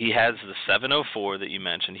 he has the 704 that you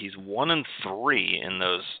mentioned. He's 1-3 in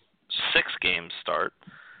those 6 games start.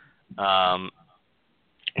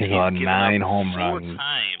 He's got 9 home runs.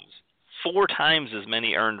 4 times as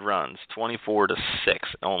many earned runs, 24-6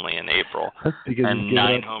 only in April. That's because and he's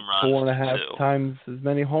 9 home runs. 4.5 times as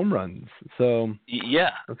many home runs. So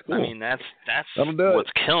yeah, that's cool. I mean that's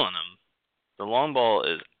what's killing him. The long ball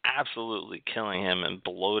is absolutely killing him and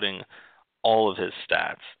bloating all of his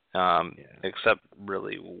stats, except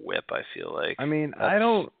really WHIP. I feel like. I mean, I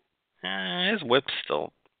don't. His WHIP's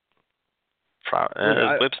still.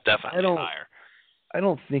 His WHIP's definitely higher. I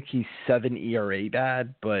don't think he's 7 ERA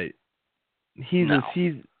bad, but he is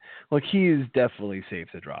definitely safe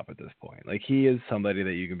to drop at this point. Like he is somebody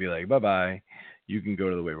that you can be like, bye bye, you can go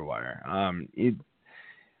to the waiver wire.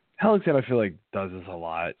 Hellickson, I feel like does this a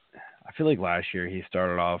lot. I feel like last year he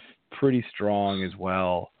started off pretty strong as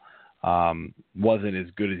well. Wasn't as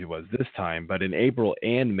good as he was this time, but in April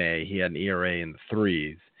and May he had an ERA in the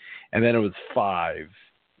 3s, and then it was 5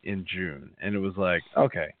 in June, and it was like,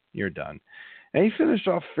 okay, you're done. And he finished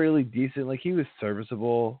off fairly decent. Like he was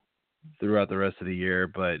serviceable throughout the rest of the year,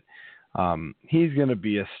 but he's going to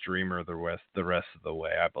be a streamer the rest of the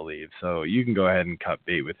way, I believe. So you can go ahead and cut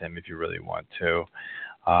bait with him if you really want to.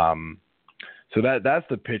 So that's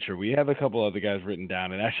the pitcher. We have a couple other guys written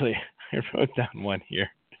down, and actually I wrote down one here.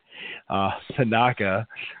 Tanaka,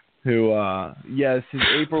 who, yes, his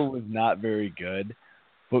April was not very good,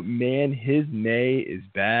 but man, his May is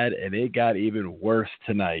bad, and it got even worse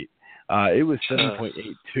tonight. It was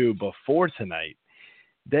 7.82 before tonight.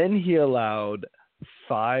 Then he allowed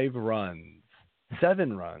 7 runs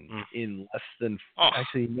in less than.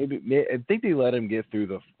 Actually, maybe I think they let him get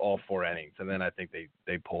through all 4 innings, and then I think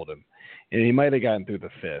they pulled him, and he might have gotten through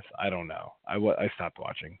the 5th. I don't know. I stopped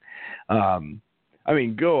watching. I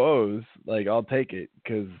mean, go O's! Like I'll take it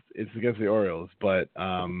because it's against the Orioles, but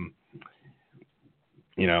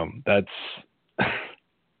that's.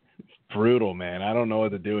 Brutal, man. I don't know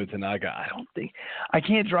what to do with Tanaka. I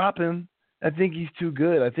can't drop him. I think he's too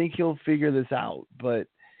good. I think he'll figure this out. But,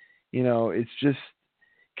 it's just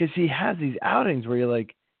because he has these outings where you're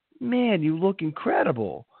like, man, you look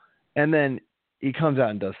incredible. And then he comes out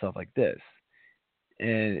and does stuff like this.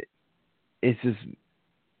 And it's just,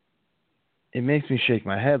 it makes me shake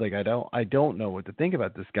my head. Like, I don't know what to think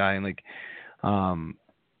about this guy. And like,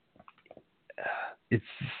 it's,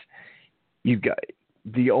 you got,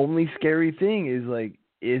 the only scary thing is like,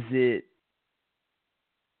 is it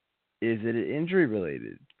injury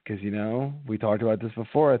related? Because we talked about this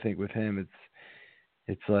before. I think with him,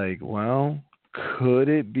 it's like, well, could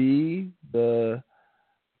it be the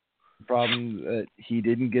problem that he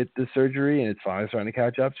didn't get the surgery and it's finally starting to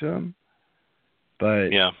catch up to him? But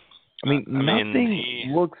yeah,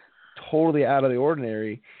 nothing looks totally out of the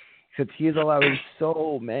ordinary. Except he is allowing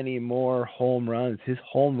so many more home runs. His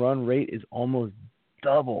home run rate is almost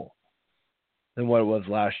double than what it was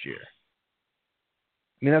last year.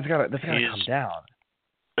 I mean, that's gotta come down.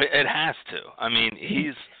 It has to. I mean,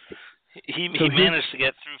 he managed to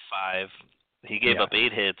get through 5. He gave up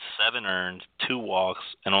 8 hits, 7 earned, 2 walks,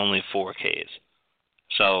 and only 4 Ks.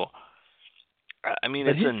 So, I mean,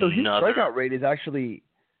 his strikeout rate is actually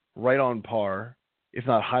right on par if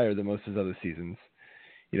not higher than most of his other seasons.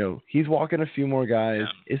 He's walking a few more guys.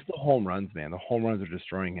 Yeah. It's the home runs, man. The home runs are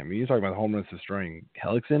destroying him. You're talking about the home runs destroying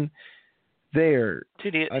Hellickson. They've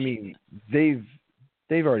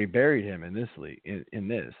already buried him in this league. In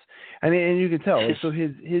this, and you can tell. So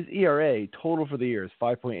his ERA total for the year is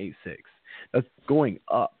 5.86. That's going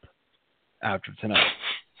up after tonight,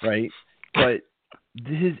 right? But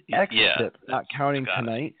his xFIP, not counting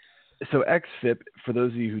tonight. So xFIP, for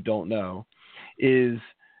those of you who don't know, is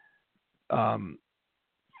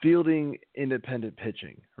fielding independent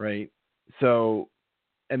pitching, right? So,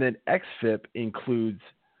 and then xFIP includes,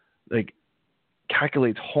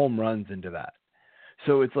 calculates home runs into that.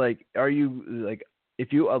 So it's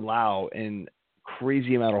if you allow a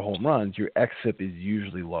crazy amount of home runs, your xFIP is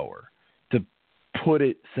usually lower. To put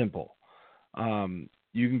it simple,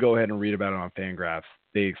 you can go ahead and read about it on Fangraphs.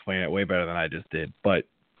 They explain it way better than I just did. But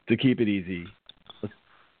to keep it easy,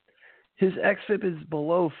 his xFIP is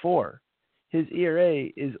below 4. His ERA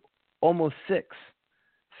is almost 6.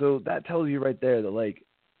 So that tells you right there that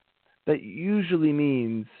that usually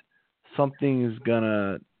means they're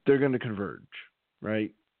gonna converge,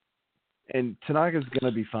 right? And Tanaka's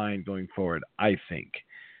gonna be fine going forward, I think.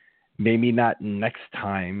 Maybe not next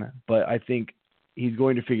time, but I think he's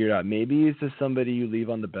going to figure it out. Maybe he's just somebody you leave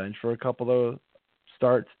on the bench for a couple of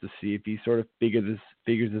starts to see if he sort of figures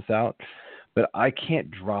this out. But I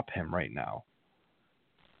can't drop him right now.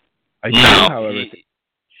 I do, however, think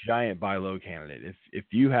a giant buy low candidate. If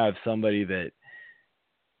you have somebody that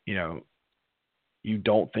you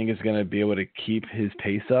don't think is going to be able to keep his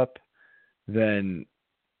pace up, then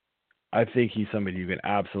I think he's somebody you can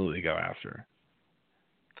absolutely go after.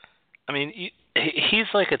 I mean, he's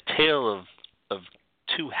like a tale of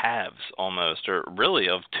two halves almost, or really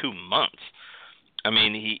of 2 months. I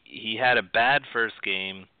mean, he had a bad first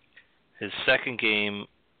game. His second game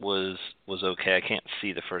was okay. I can't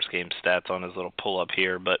see the first game stats on his little pull up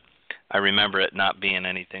here, but I remember it not being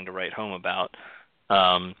anything to write home about.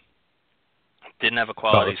 Didn't have a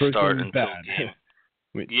quality start until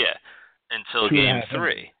until game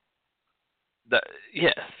 3.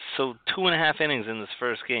 So 2.5 innings in this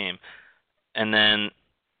first game, and then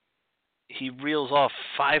he reels off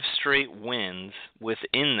 5 straight wins.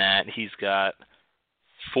 Within that, he's got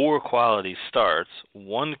 4 quality starts,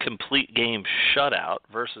 1 complete game shutout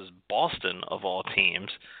versus Boston of all teams,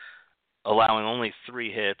 allowing only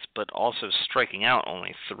 3 hits, but also striking out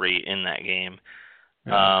only 3 in that game.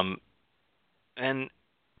 Yeah.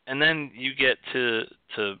 And then you get to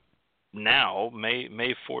now,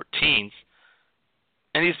 May 14th,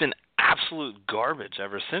 and he's been absolute garbage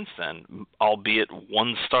ever since then, albeit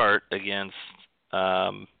 1 start against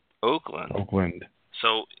Oakland.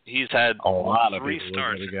 So he's had a lot of 3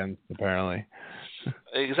 starts against, apparently.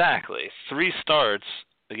 Exactly. 3 starts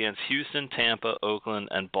against Houston, Tampa, Oakland,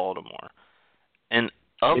 and Baltimore. And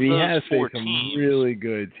of and he those has 4 some teams, really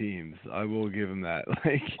good teams. I will give him that.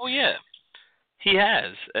 Oh yeah, he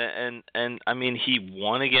has. And I mean, he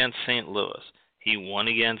won against St. Louis. He won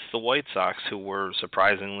against the White Sox, who were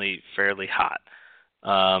surprisingly fairly hot.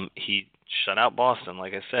 He shut out Boston,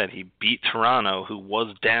 like I said. He beat Toronto, who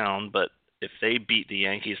was down, but if they beat the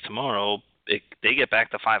Yankees tomorrow, they get back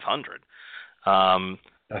to 500.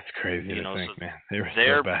 That's crazy to think, so man. They're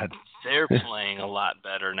so bad. They're playing a lot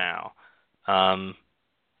better now.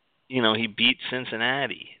 He beat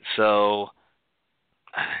Cincinnati. So,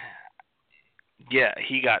 yeah,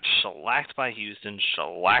 he got shellacked by Houston,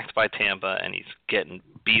 shellacked by Tampa, and he's getting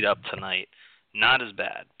beat up tonight. Not as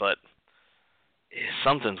bad, but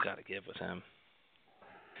something's got to give with him.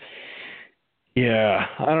 Yeah,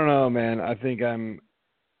 I don't know, man. I think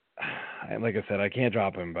like I said, I can't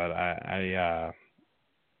drop him, but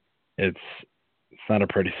it's not a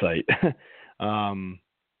pretty sight.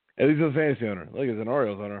 At least as a fantasy owner. Look, as an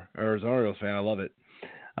Orioles owner, or as an Orioles fan, I love it.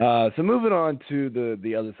 So moving on to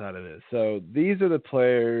the other side of this. So these are the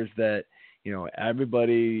players that,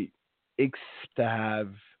 everybody expects to have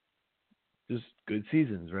just good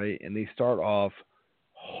seasons, right? And they start off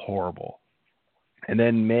horrible. And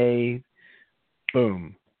then May,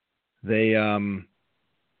 boom, they,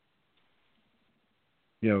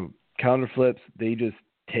 counter flips, they just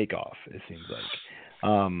take off, it seems like.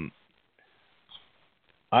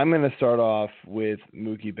 I'm going to start off with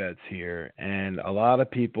Mookie Betts here, and a lot of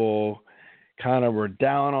people kind of were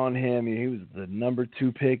down on him. He was the number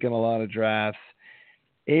 2 pick in a lot of drafts.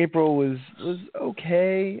 April was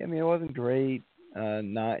okay. I mean, it wasn't great.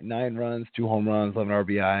 9 runs, 2 home runs, 11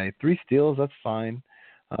 RBI, 3 steals. That's fine.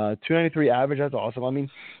 293 average. That's awesome. I mean,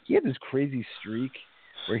 he had this crazy streak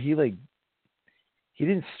where he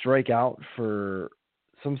didn't strike out for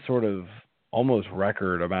some sort of almost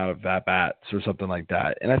record amount of at-bats or something like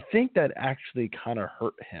that. And I think that actually kind of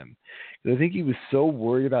hurt him. I think he was so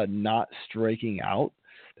worried about not striking out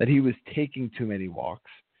that he was taking too many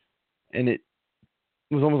walks. And it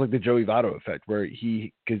was almost like the Joey Votto effect, where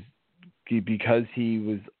because he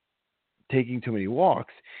was taking too many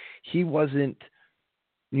walks, he wasn't,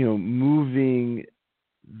 moving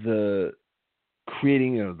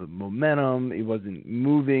creating the momentum. He wasn't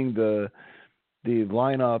moving the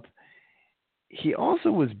lineup. He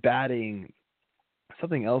also was batting.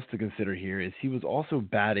 Something else to consider here is he was also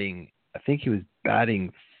batting. I think he was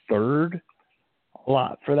batting third a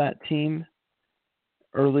lot for that team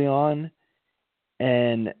early on,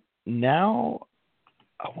 and now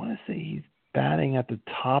I want to say he's batting at the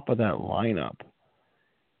top of that lineup.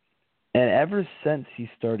 And ever since he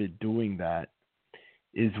started doing that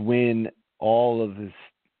is when all of this.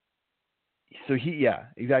 So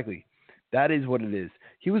exactly. That is what it is.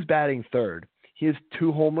 He was batting third. He has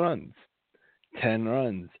 2 home runs, 10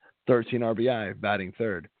 runs, 13 RBI, batting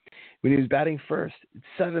third. When he was batting first,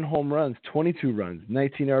 7 home runs, 22 runs,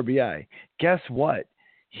 19 RBI. Guess what?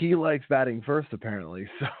 He likes batting first, apparently.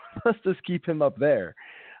 So let's just keep him up there.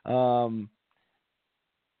 So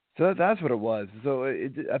that's what it was. So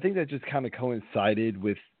I think that just kind of coincided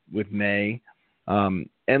with May.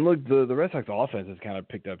 And look, the Red Sox offense has kind of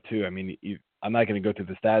picked up too. I mean, I'm not going to go through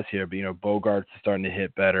the stats here, but Bogart's starting to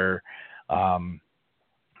hit better. I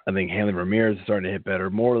think Hanley Ramirez is starting to hit better.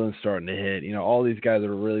 Moreland's starting to hit. All these guys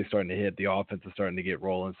are really starting to hit. The offense is starting to get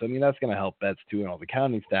rolling. So that's going to help Betts too in all the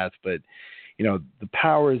counting stats. But the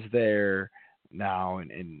power is there now,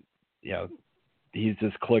 and he's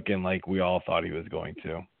just clicking like we all thought he was going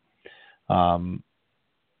to. The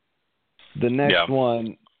next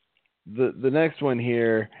one. The next one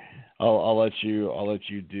here, I'll let you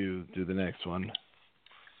do the next one.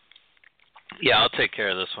 Yeah, I'll take care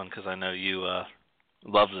of this one because I know you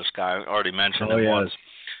love this guy. I already mentioned him once.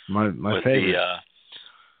 My with favorite. The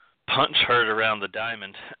punch heard around the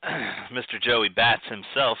diamond, Mr. Joey Bats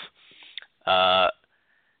himself.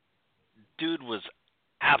 Dude was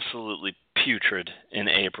absolutely putrid in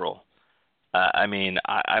April. I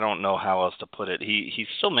don't know how else to put it. He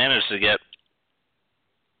still managed to get,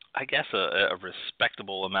 I guess, a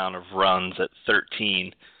respectable amount of runs at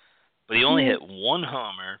 13, but he only hit 1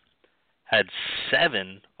 homer, had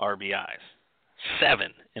 7 RBIs,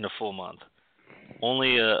 7 in a full month.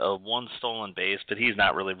 Only a 1 stolen base, but he's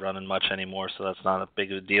not really running much anymore, so that's not a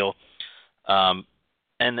big of a deal. And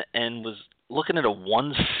was looking at a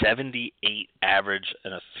 178 average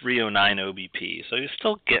and a 309 OBP, so he's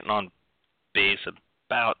still getting on base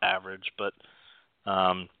about average, but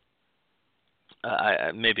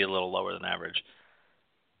maybe a little lower than average.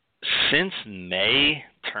 Since May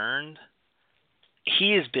turned,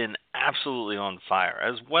 he has been absolutely on fire,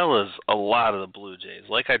 as well as a lot of the Blue Jays.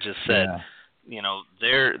 Like I just said,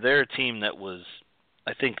 they're a team that was,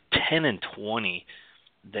 I think, 10-20.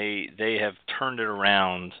 They have turned it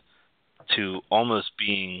around to almost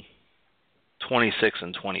being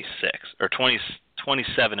 26-26, or 27-27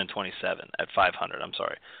 at 500. I'm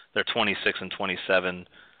sorry, they're 26-27.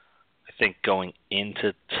 I think going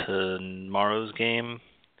into tomorrow's game.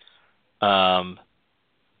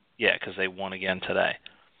 Because they won again today.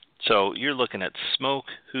 So you're looking at Smoke,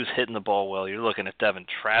 who's hitting the ball well. You're looking at Devin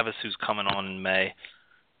Travis, who's coming on in May.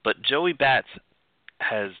 But Joey Bats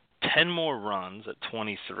has 10 more runs at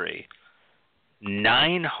 23,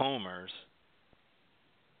 9 homers,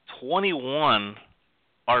 21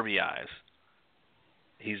 RBIs.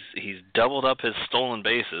 He's doubled up his stolen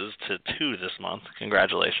bases to 2 this month.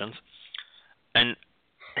 Congratulations. And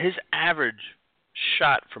his average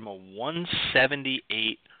shot from a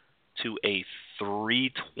 178 to a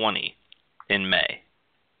 320 in May.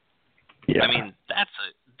 Yeah.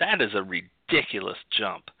 That is a ridiculous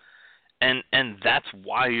jump. And that's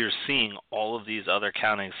why you're seeing all of these other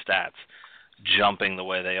counting stats jumping the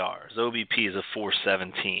way they are. His OBP is a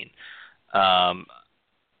 417. I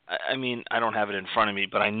don't have it in front of me,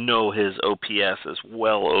 but I know his OPS is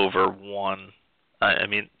well over 1.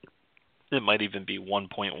 It might even be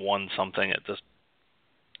 1.1 something at this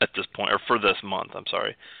point, or for this month, I'm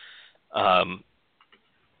sorry.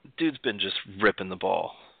 Dude's been just ripping the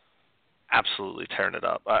ball. Absolutely tearing it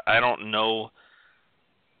up. I don't know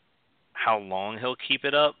how long he'll keep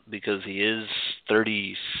it up because he is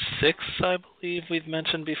 36, I believe we've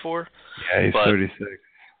mentioned before. Yeah, he's 36.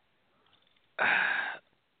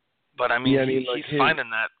 But he's finding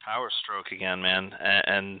that power stroke again, man.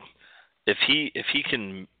 And if he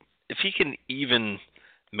can even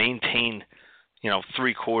maintain,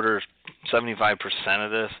 3/4, 75%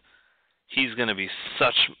 of this, he's going to be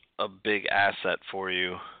such a big asset for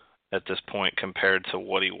you at this point compared to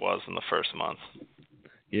what he was in the first month.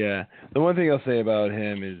 Yeah. The one thing I'll say about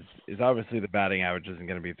him is obviously the batting average isn't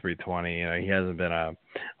going to be 320. You know, he hasn't been a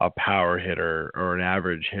power hitter or an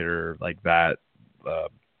average hitter like that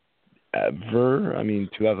ever. I mean,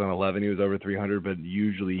 2011 he was over 300, but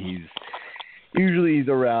usually he's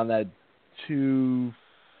around that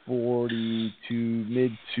 240 to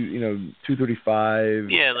mid 235.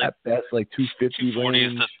 Yeah, like at best like 250 240s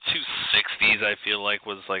range. to 260s. I feel like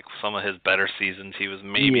was like some of his better seasons. He was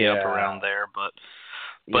maybe up around there, but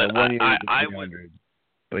I would.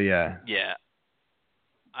 But yeah. Yeah.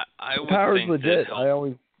 I would power's think legit.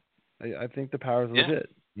 that I think the power's legit.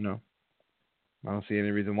 You know, I don't see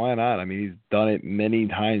any reason why not. I mean, he's done it many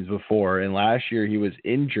times before, and last year he was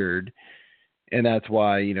injured, and that's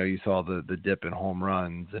why you saw the dip in home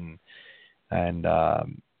runs, and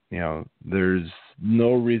there's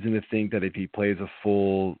no reason to think that if he plays a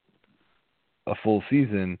full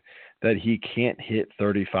season that he can't hit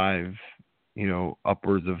 35,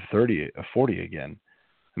 upwards of 30, 40 again.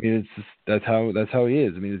 I mean, it's just, that's how he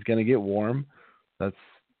is. I mean, it's going to get warm.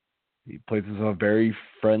 He plays in some very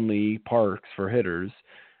friendly parks for hitters.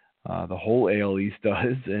 The whole AL East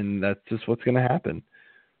does, and that's just what's going to happen.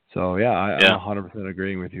 So, I'm 100%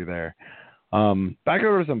 agreeing with you there. Back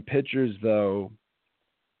over to some pitchers, though.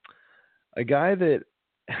 A guy that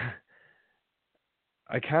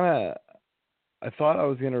I thought I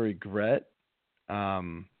was going to regret.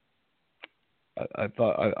 I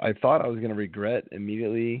thought I was going to regret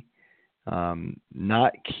immediately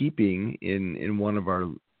not keeping in one of our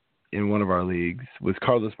leagues was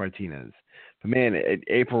Carlos Martinez. But man,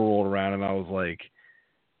 April rolled around and I was like,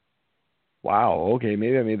 wow, okay,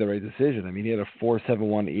 maybe I made the right decision. I mean, he had a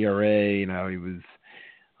 4.71 ERA. He was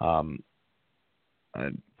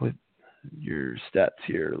what your stats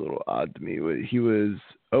here are a little odd to me. He was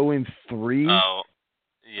 0-3. Oh,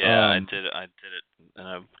 yeah, I did it in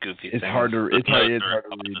a goofy thing. It's hard to read.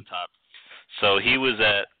 The top. So he was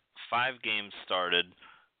at 5 games started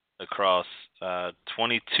across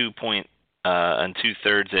 22 and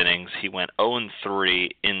 2/3 innings. He went 0-3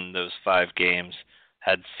 in those 5 games,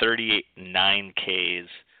 had 38.9 Ks,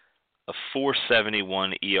 a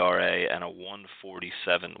 4.71 ERA, and a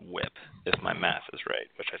 1.47 WHIP, if my math is right,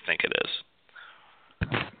 which I think it is,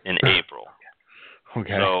 in April.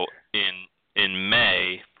 Okay. So in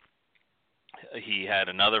May, he had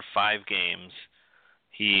another 5 games.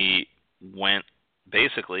 He went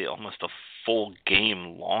basically almost a full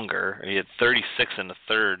game longer. He had 36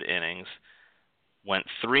 1/3 innings, went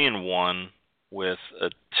 3-1 with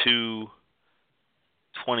a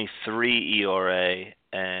 2.23 ERA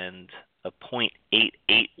and a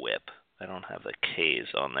 0.88 WHIP. I don't have the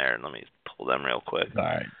Ks on there. Let me pull them real quick. All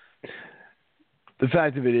right. The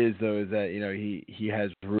fact of it is, though, is that he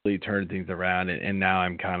has really turned things around, and now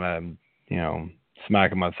I'm kind of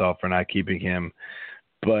smacking myself for not keeping him.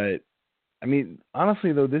 But I mean,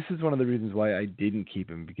 honestly, though, this is one of the reasons why I didn't keep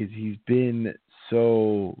him, because he's been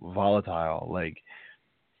so volatile. Like,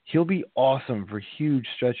 he'll be awesome for huge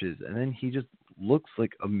stretches, and then he just looks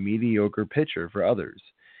like a mediocre pitcher for others.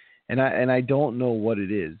 And I don't know what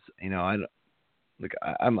it is. I'm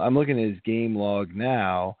looking at his game log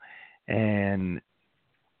now, and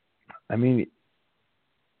I mean,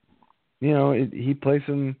 he plays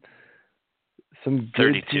some good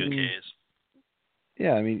 32 teams. Ks.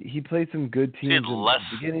 Yeah, I mean, he played some good teams in less.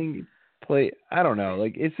 the beginning. I don't know.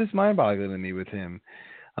 Like, it's just mind-boggling to me with him.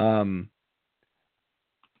 I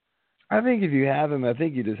think if you have him, I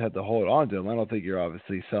think you just have to hold on to him. I don't think you're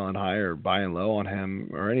obviously selling high or buying low on him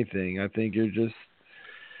or anything. I think you're just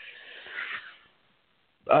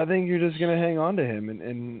going to hang on to him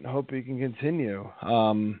and hope he can continue.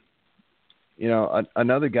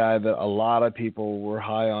 Another guy that a lot of people were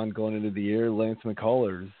high on going into the year, Lance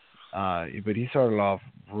McCullers. But he started off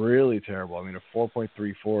really terrible. I mean, a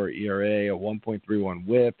 4.34 ERA, a 1.31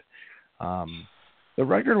 WHIP. The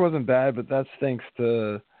record wasn't bad, but that's thanks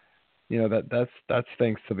to, that's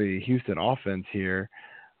thanks to the Houston offense here.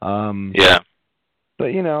 Yeah. But,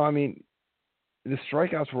 I mean, the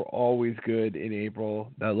strikeouts were always good in April.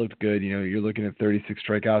 That looked good. You're looking at 36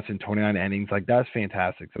 strikeouts in 29 innings. Like, that's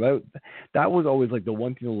fantastic. So that was always like the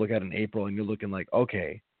one thing to look at in April, and you're looking like,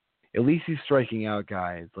 okay, at least he's striking out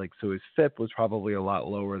guys. Like, so his FIP was probably a lot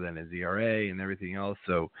lower than his ERA and everything else.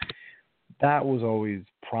 So that was always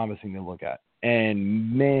promising to look at.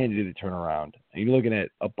 And man, did it turn around. And you're looking at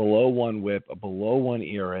a below 1 WHIP, a below 1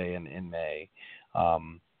 ERA in May.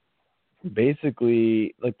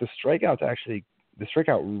 Basically, like the strikeout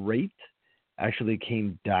rate actually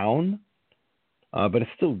came down, but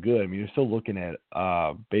it's still good. I mean, you're still looking at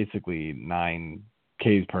basically 9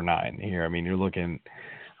 Ks per 9 here. I mean, you're looking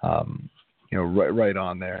Right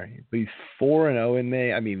on there. But he's 4-0 in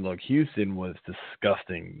May. I mean, look, Houston was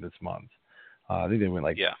disgusting this month. I think they went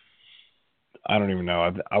I don't even know.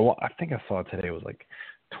 I think I saw today it was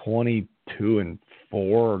 22-4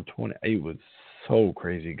 or 20. It was so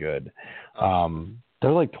crazy good.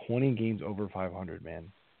 They're 20 games over 500,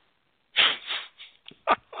 man.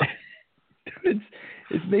 Dude,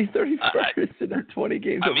 it's May 31st, and they're 20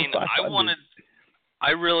 games over 500.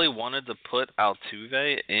 I really wanted to put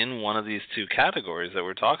Altuve in one of these two categories that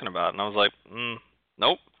we're talking about, and I was like,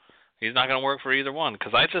 nope, he's not going to work for either one,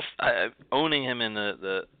 because owning him in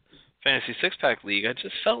the Fantasy Six-Pack League, I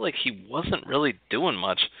just felt like he wasn't really doing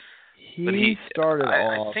much. He started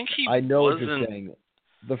off, I think he I know wasn't, what you're saying.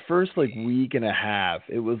 The first week and a half,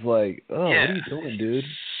 it was what are you doing, dude?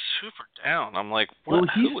 Super down. I'm like, what? Well,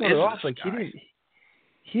 he who started is off this guy?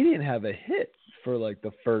 He didn't have a hit for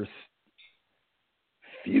the first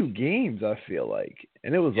few games, I feel like,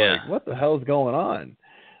 and it was what the hell is going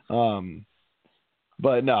on?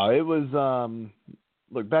 But no, it was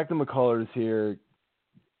look, back to McCullers here.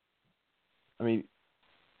 I mean,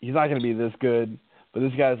 he's not going to be this good, but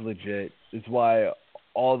this guy's legit. It's why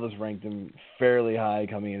all of us ranked him fairly high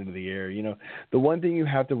coming into the year. The one thing you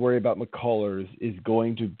have to worry about McCullers is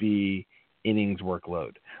going to be innings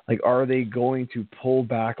workload. Are they going to pull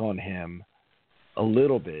back on him a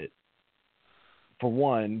little bit? For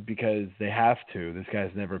one, because they have to. This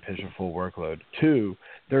guy's never pitched a full workload. Two,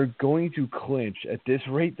 they're going to clinch. At this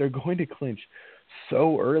rate, they're going to clinch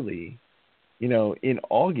so early. In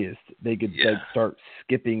August, they could start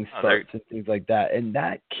skipping starts and things like that. And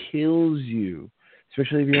that kills you,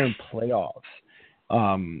 especially if you're in playoffs.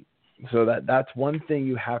 So that's one thing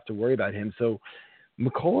you have to worry about him. So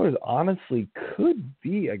McCullers honestly could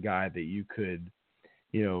be a guy that you could,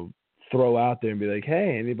 throw out there and be like,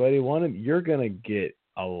 hey, anybody want him? You're going to get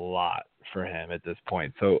a lot for him at this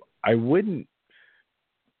point. So I wouldn't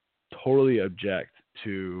totally object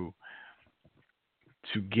to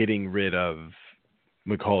getting rid of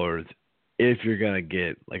McCullers if you're going to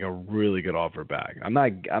get a really good offer back. I'm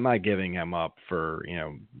not giving him up for,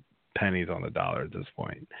 pennies on the dollar at this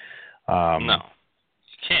point. No,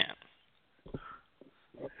 you can't.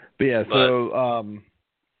 But yeah, so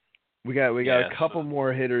we got a couple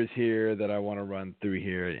more hitters here that I want to run through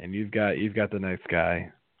here, and you've got the next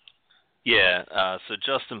guy. Yeah, so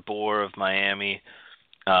Justin Bour of Miami.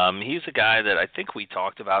 He's a guy that I think we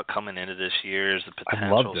talked about coming into this year as a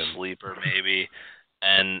potential sleeper maybe,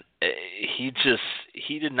 and he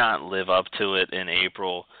did not live up to it in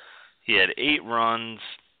April. He had 8 runs,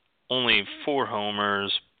 only 4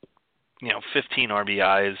 homers, 15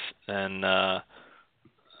 RBIs, and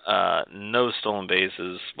no stolen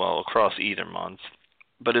bases, across either month.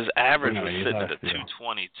 But his average was sitting at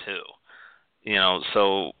 222.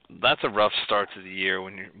 So that's a rough start to the year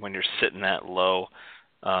when you're sitting that low.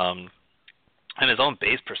 And his own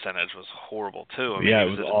base percentage was horrible too. I mean, it he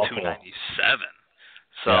was at awful. 297.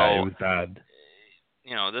 So it was bad.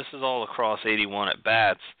 This is all across 81 at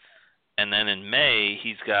bats, and then in May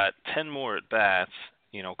he's got 10 more at bats.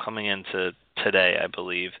 Coming into today, I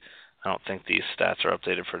believe. I don't think these stats are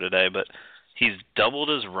updated for today, but he's doubled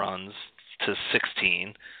his runs to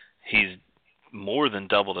 16. He's more than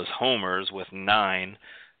doubled his homers with 9.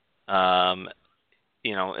 His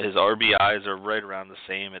RBIs are right around the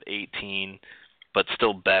same at 18, but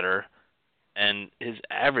still better. And his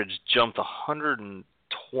average jumped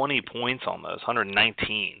 120 points almost,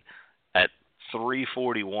 119 at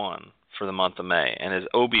 341 for the month of May. And his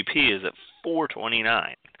OBP is at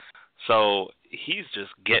 429. So he's just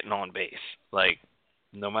getting on base,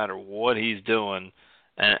 no matter what he's doing.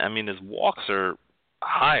 And, I mean, his walks are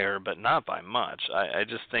higher, but not by much. I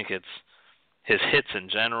just think it's his hits in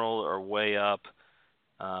general are way up.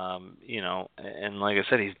 And like I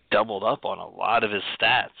said, he's doubled up on a lot of his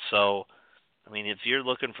stats. So, I mean, if you're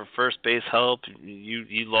looking for first base help,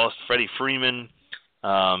 you lost Freddie Freeman.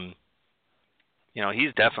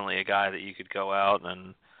 He's definitely a guy that you could go out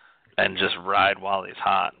and just ride while he's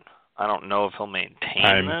hot. I don't know if he'll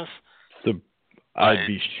maintain this. I'd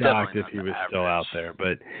be shocked if he was still out there.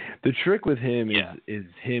 But the trick with him is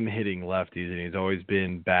him hitting lefties, and he's always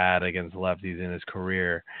been bad against lefties in his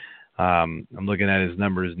career. I'm looking at his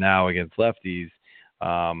numbers now against lefties,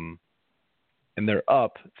 and they're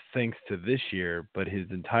up thanks to this year. But his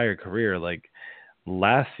entire career,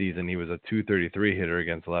 last season, he was a 233 hitter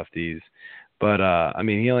against lefties. But,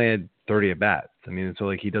 he only had 30 at-bats. So,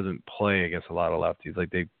 he doesn't play against a lot of lefties.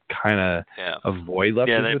 They kind of avoid lefties with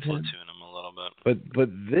him. Yeah, they platoon him a little bit. But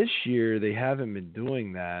this year, they haven't been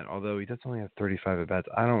doing that, although he does only have 35 at-bats.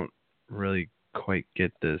 I don't really quite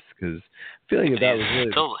get this because I feel like if that was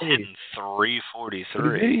really still the case, hitting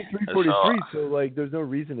 343. he's hitting 343, so like there's no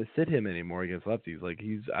reason to sit him anymore against lefties. Like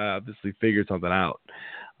he's obviously figured something out.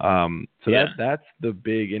 That's the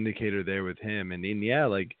big indicator there with him. And yeah,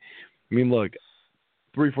 like I mean, look,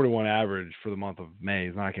 341 average for the month of May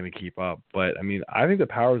is not going to keep up. But I mean, I think the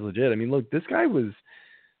power is legit. I mean, look, this guy was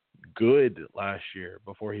good last year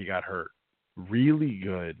before he got hurt. Really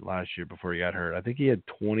good last year before he got hurt. I think he had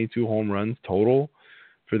 22 home runs total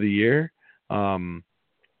for the year. I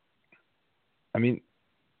mean,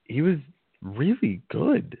 he was really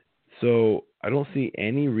good. So I don't see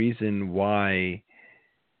any reason why.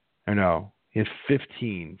 I know he had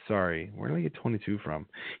 15. Sorry, where did I get 22 from?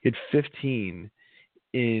 He had 15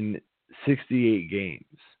 in 68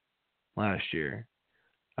 games last year.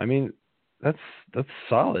 I mean, that's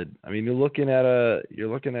solid. I mean, you're looking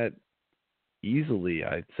at easily,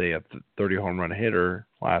 I'd say, a 30 home run hitter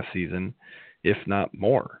last season, if not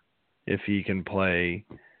more, if he can play,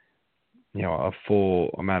 a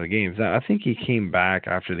full amount of games. Now, I think he came back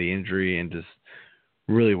after the injury and just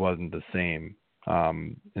really wasn't the same.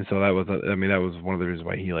 And so that was one of the reasons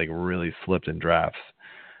why he like really slipped in drafts.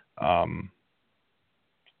 I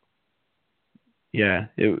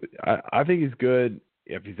think he's good.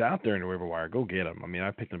 If he's out there in the waiver wire, go get him. I mean,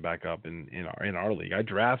 I picked him back up in our league. I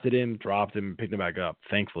drafted him, dropped him, picked him back up,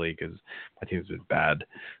 thankfully, because my team's been bad.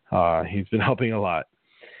 He's been helping a lot.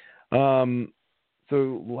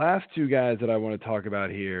 So last two guys that I want to talk about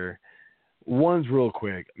here, one's real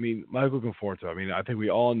quick. I mean, Michael Conforto. I mean, I think we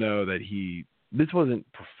all know that this wasn't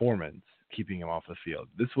performance keeping him off the field.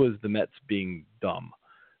 This was the Mets being dumb.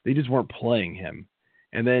 They just weren't playing him.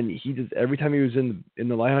 And then he just, every time he was in the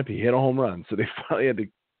lineup, he hit a home run. So they finally had to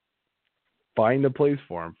find a place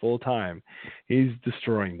for him full time. He's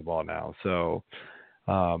destroying the ball now. So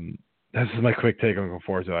this is my quick take on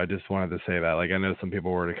Conforto. I just wanted to say that. Like, I know some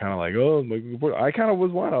people were kind of like, oh, I kind of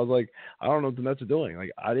was one. I was like, I don't know what the Mets are doing.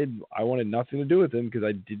 Like, I wanted nothing to do with him because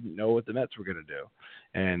I didn't know what the Mets were going to do.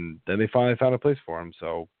 And then they finally found a place for him.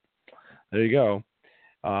 So there you go.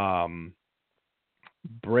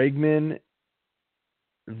 Bregman.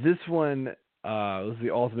 This one was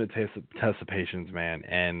the ultimate test of patience, man.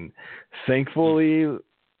 And thankfully,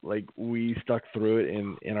 like, we stuck through it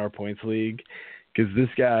in our points league because this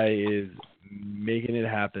guy is making it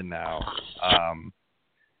happen now.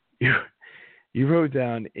 You wrote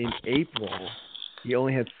down in April he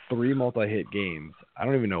only had 3 multi-hit games. I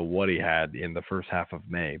don't even know what he had in the first half of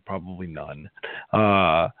May. Probably none.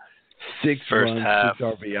 6 first runs, half, 6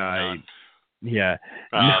 RBI. none. Yeah.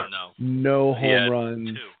 No home runs.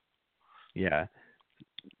 2. Yeah.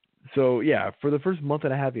 So, yeah, for the first month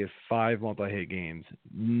and a half, he had 5 multi-hit games,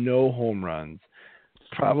 no home runs,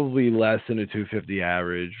 probably less than a 250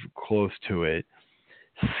 average, close to it.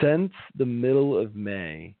 Since the middle of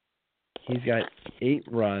May, he's got 8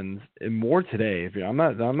 runs and more today. I'm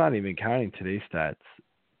not even counting today's stats.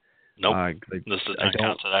 Nope. This does not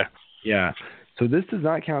count today. Yeah. So this does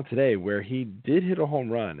not count today, where he did hit a home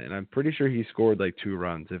run, and I'm pretty sure he scored like 2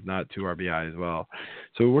 runs, if not 2 RBI as well.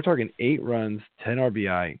 So we're talking 8 runs, 10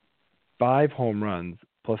 RBI, 5 home runs,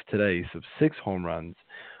 plus today, so 6 home runs,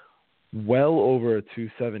 well over a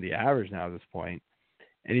 270 average now at this point.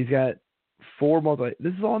 And he's got 4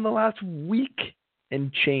 This is all in the last week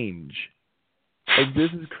and change. Like,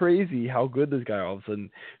 this is crazy how good this guy all of a sudden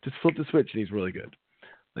just flipped the switch and he's really good.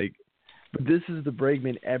 Like, but this is the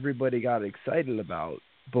Bregman everybody got excited about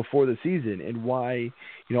before the season, and why,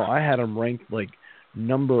 I had him ranked like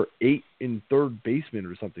number 8 in third baseman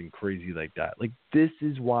or something crazy like that. Like, this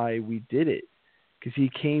is why we did it, because he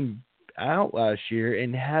came out last year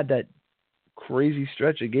and had that crazy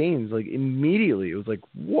stretch of games. Like, immediately, it was like,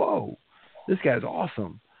 whoa, this guy's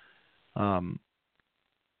awesome. That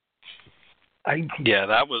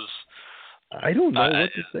was. I don't know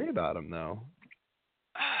what to say about him though.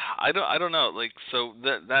 I don't know. Like, so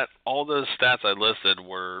that all those stats I listed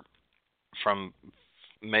were from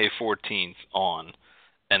May 14th on,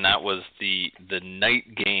 and that was the night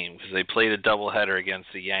game because they played a doubleheader against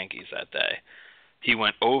the Yankees that day. He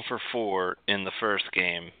went 0 for 4 in the first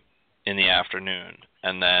game in the afternoon,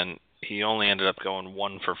 and then he only ended up going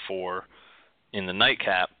 1 for 4 in the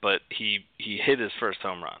nightcap, but he hit his first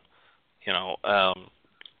home run.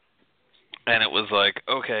 And it was like,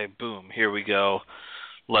 okay, boom, here we go.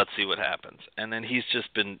 Let's see what happens. And then he's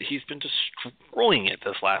been destroying it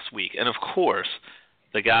this last week. And of course,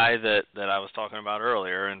 the guy that I was talking about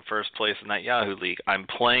earlier in first place in that Yahoo League, I'm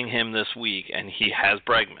playing him this week, and he has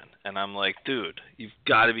Bregman. And I'm like, dude, you've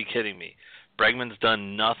got to be kidding me. Bregman's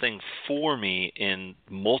done nothing for me in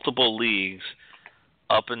multiple leagues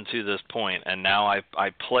up until this point, and now I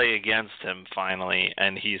play against him finally,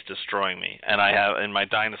 and he's destroying me. And I have in my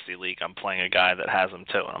dynasty league, I'm playing a guy that has him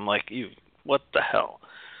too, and I'm like, what the hell?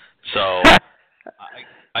 So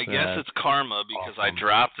I guess it's karma because awesome. I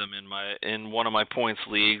dropped him in one of my points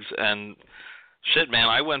leagues, and shit, man,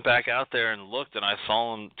 I went back out there and looked, and I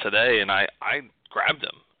saw him today, and I grabbed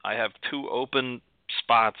him. I have 2 open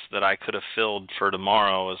spots that I could have filled for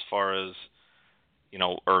tomorrow as far as,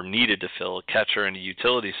 or needed to fill, a catcher and a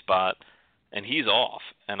utility spot, and he's off.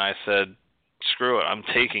 And I said, screw it, I'm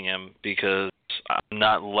taking him because I'm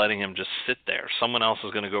not letting him just sit there. Someone else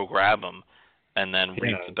is going to go grab him and then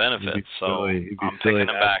reap the benefits. So I'm picking him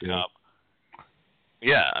back up.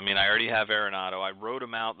 Yeah, I mean, I already have Arenado. I wrote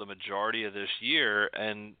him out the majority of this year,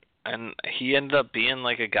 and he ended up being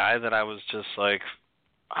like a guy that I was just like,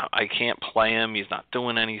 I can't play him. He's not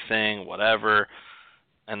doing anything, whatever.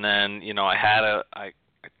 And then, I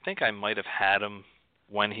think I might have had him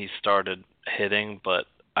when he started hitting, but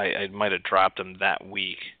I might have dropped him that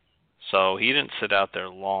week. So he didn't sit out there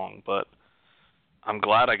long, but I'm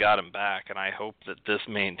glad I got him back, and I hope that this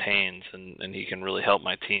maintains and he can really help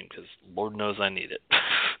my team because Lord knows I need it.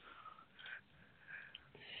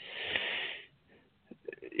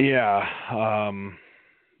 Yeah.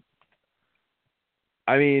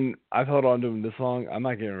 I mean, I've held on to him this long. I'm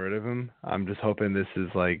not getting rid of him. I'm just hoping this is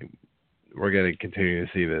like we're going to continue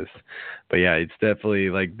to see this. But yeah, it's definitely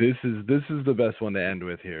like this is the best one to end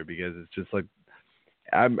with here because it's just like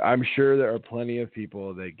I'm sure there are plenty of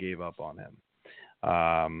people that gave up on him.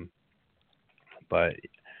 But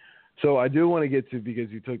so I do want to get to,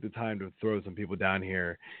 because you took the time to throw some people down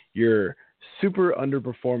here, you're super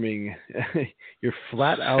underperforming, you're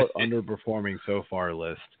flat out underperforming so far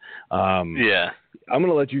list. Yeah. I'm going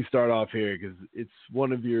to let you start off here because it's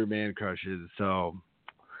one of your man crushes. So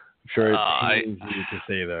I'm sure it pains you to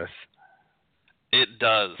say this. It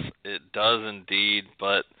does indeed,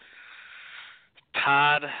 but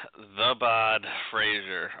Todd the Bod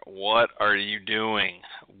Frazier, what are you doing?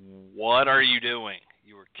 What are you doing?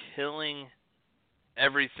 You are killing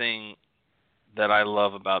everything that I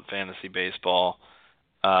love about fantasy baseball.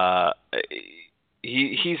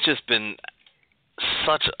 He's just been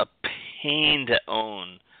such a pain to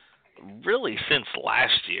own, really, since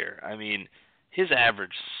last year. I mean, his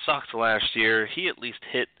average sucked last year. He at least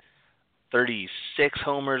hit 36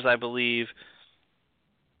 homers, I believe.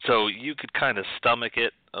 So you could kind of stomach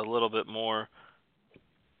it a little bit more.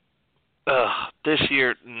 This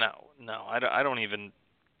year, no, I don't even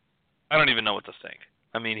know what to think.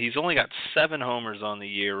 I mean, he's only got 7 homers on the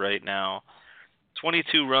year right now,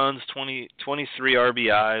 22 runs, 23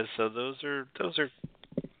 RBIs. So those are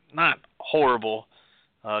not horrible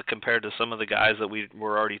compared to some of the guys that we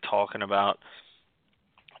were already talking about.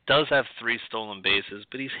 Does have 3 stolen bases,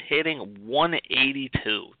 but he's hitting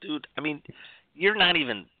 182, dude. I mean, you're not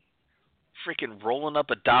even freaking rolling up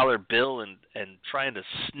a dollar bill and trying to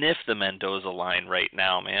sniff the Mendoza line right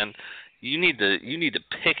now, man. You need to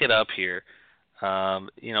pick it up here.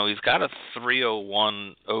 He's got a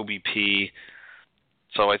 301 OBP,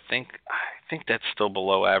 so I think that's still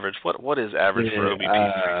below average. What is average for OBP?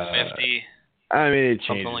 350. I mean, it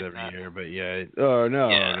changes like every that. year, but yeah. Oh no,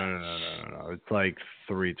 Yeah. no. It's like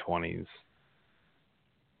 320s.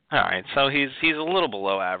 All right, so he's a little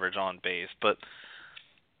below average on base, but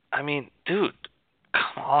I mean, dude,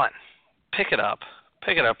 come on, pick it up,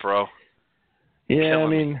 bro. Yeah, I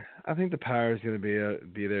mean, I think the power is going to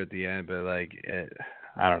be there at the end, but like,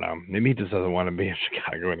 I don't know. Maybe he just doesn't want to be in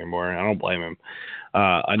Chicago anymore. I don't blame him.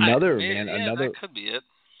 Another. That could be it.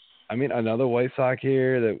 I mean, another White Sox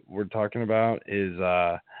here that we're talking about is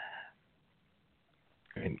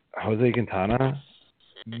Jose Quintana.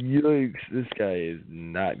 Yikes, this guy is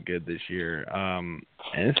not good this year. And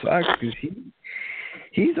it sucks because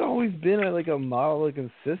he's always been a model of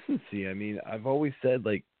consistency. I mean, I've always said,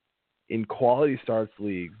 like, in quality starts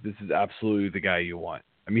leagues, this is absolutely the guy you want.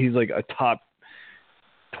 I mean, he's like a top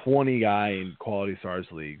 20 guy in quality stars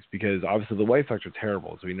leagues because obviously the White Sox are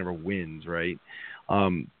terrible, so he never wins, right?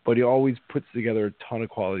 But he always puts together a ton of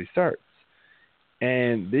quality starts.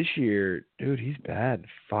 And this year, dude, he's bad.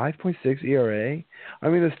 5.6 ERA. I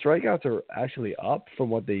mean, the strikeouts are actually up from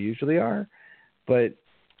what they usually are, but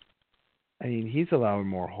I mean, he's allowing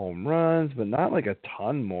more home runs, but not like a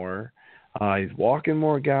ton more. He's walking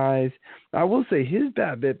more guys. I will say his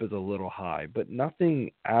BABIP is a little high, but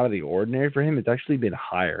nothing out of the ordinary for him. It's actually been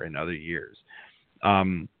higher in other years.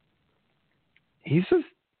 He's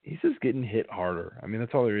just getting hit harder. I mean,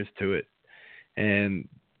 that's all there is to it. And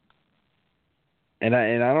I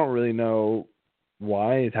don't really know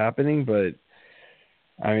why it's happening, but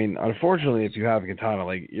I mean, unfortunately, if you have Quintana,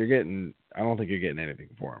 like, you're getting I don't think you're getting anything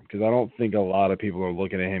for him because I don't think a lot of people are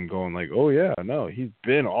looking at him going like, oh yeah, no, he's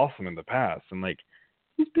been awesome in the past, and like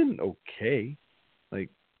he's been okay, like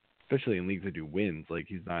especially in leagues that do wins, like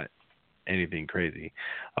he's not anything crazy.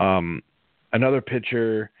 Another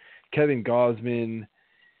pitcher, Kevin Gausman.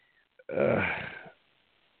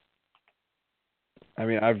 I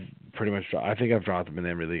mean, I think I've dropped him in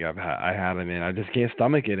every league I had him in. I just can't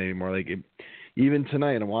stomach it anymore. Like even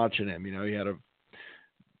tonight, I'm watching him. You know, he had a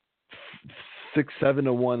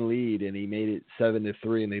 6-7-1 lead, and he made it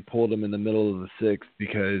 7-3, and they pulled him in the middle of the sixth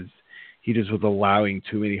because he just was allowing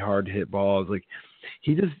too many hard hit balls. Like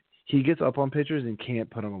he gets up on pitchers and can't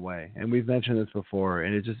put them away. And we've mentioned this before,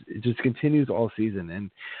 and it just continues all season. And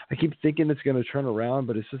I keep thinking it's going to turn around,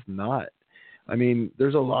 but it's just not. I mean,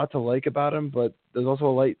 there's a lot to like about him, but there's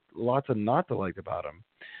also lots of not to like about him.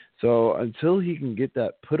 So until he can get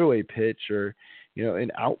that put away pitch or, you know,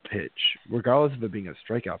 an out pitch, regardless of it being a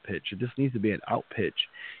strikeout pitch, it just needs to be an out pitch.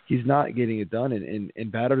 He's not getting it done,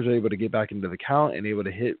 and batters are able to get back into the count and able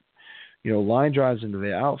to hit, you know, line drives into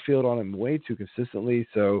the outfield on him way too consistently.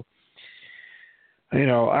 So, you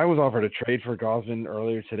know, I was offered a trade for Gausman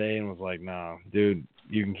earlier today and was like, nah, dude,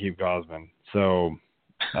 you can keep Gausman. So,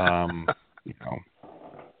 you know,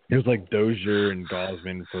 it was like Dozier and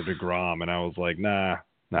Gausman for DeGrom, and I was like, nah,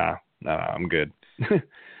 I'm good.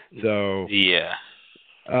 So yeah.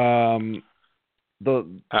 The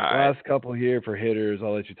last couple here for hitters,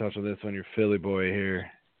 I'll let you touch on this one. Your Philly boy here.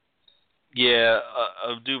 Yeah,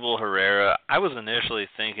 Odubel Herrera. I was initially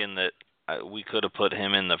thinking that we could have put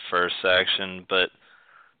him in the first section, but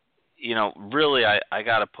you know, really, I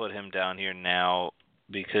got to put him down here now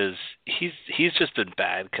because he's just been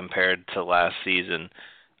bad compared to last season.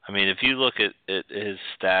 I mean, if you look at his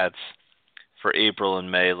stats for April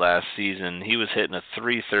and May last season, he was hitting a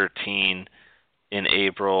 .313 in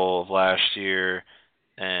April of last year,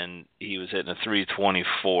 and he was hitting a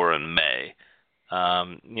 .324 in May.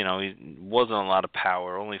 You know, he wasn't a lot of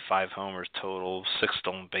power, only 5 homers total, 6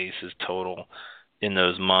 stolen bases total in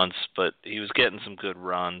those months, but he was getting some good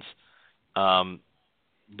runs.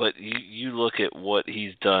 But you look at what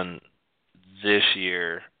he's done this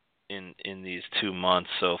year in these 2 months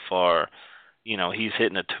so far. You know, he's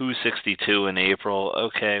hitting a .262 in April.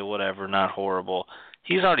 Okay, whatever, not horrible.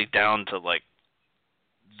 He's already down to like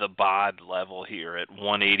the bod level here at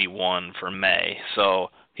 181 for May.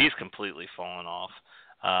 So he's completely fallen off.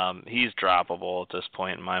 He's droppable at this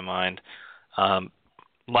point in my mind.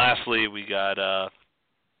 Lastly, we got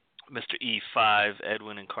Mr. E5,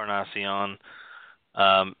 Edwin Encarnacion.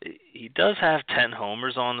 He does have 10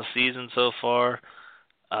 homers on the season so far.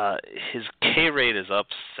 His K rate is up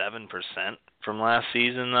 7% from last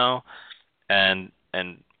season, though, and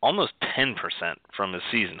almost 10% from his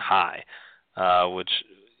season high, which,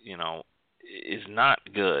 you know, is not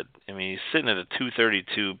good. I mean, he's sitting at a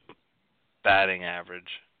 .232 batting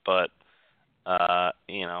average, but,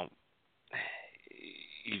 you know,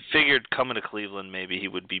 you figured coming to Cleveland maybe he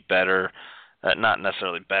would be better, not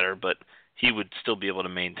necessarily better, but he would still be able to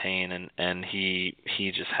maintain, and he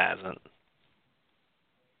just hasn't.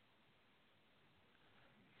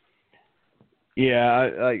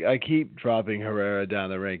 Yeah, I keep dropping Herrera down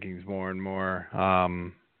the rankings more and more.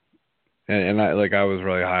 And I was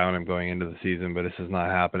really high on him going into the season, but this is not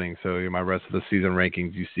happening. So my rest of the season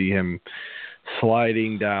rankings, you see him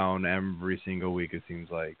sliding down every single week, it seems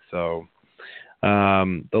like. So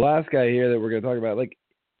the last guy here that we're going to talk about, like,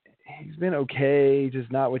 he's been okay, just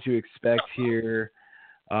not what you expect here.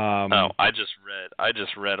 I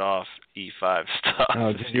just read off E5 stuff.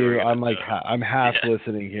 Oh, did you? I'm half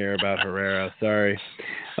listening here about Herrera. Sorry.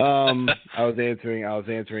 I was answering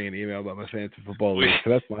an email about my fantasy football league.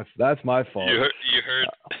 So that's my fault. You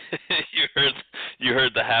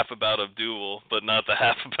heard the half about Abdul, but not the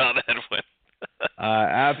half about Edwin. I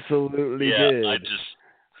absolutely did.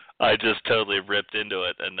 I just totally ripped into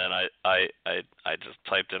it, and then I just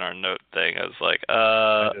typed in our note thing. I was like,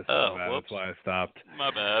 whoops. That's why I stopped.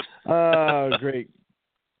 My bad. Oh, great.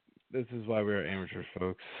 This is why we're amateurs,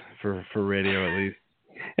 folks, for radio at least.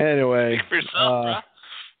 Anyway. Speak for yourself,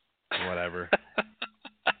 bro. Whatever.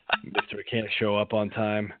 Mr. Can't show up on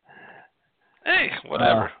time. Hey,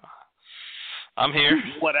 whatever. I'm here.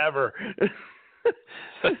 Whatever.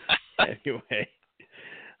 Anyway.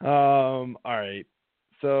 All right.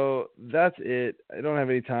 So that's it. I don't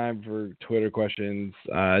have any time for Twitter questions.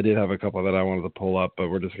 I did have a couple that I wanted to pull up, but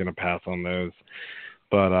we're just going to pass on those.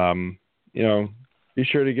 But, you know, be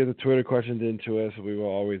sure to get the Twitter questions into us. We will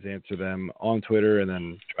always answer them on Twitter and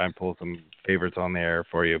then try and pull some favorites on the air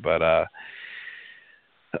for you. But,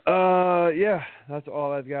 yeah, that's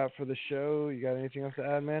all I've got for the show. You got anything else to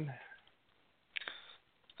add, man?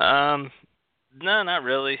 No, not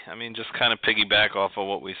really. I mean, just kind of piggyback off of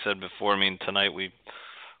what we said before. I mean, tonight we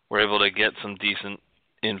were able to get some decent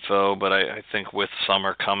info, but I think with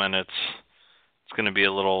summer coming, it's going to be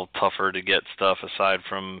a little tougher to get stuff aside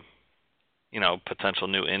from, potential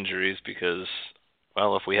new injuries because,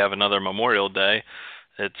 well, if we have another Memorial Day,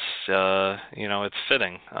 it's, it's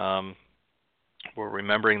fitting. We're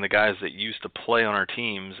remembering the guys that used to play on our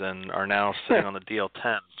teams and are now sitting on the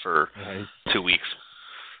DL10 for 2 weeks.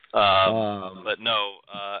 But no,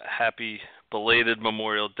 happy belated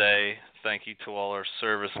Memorial Day. Thank you to all our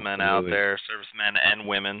servicemen out there, servicemen and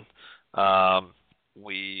women.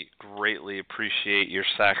 We greatly appreciate your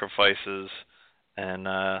sacrifices, and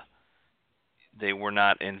they were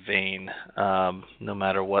not in vain, no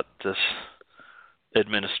matter what this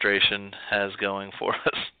administration has going for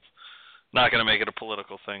us. Not going to make it a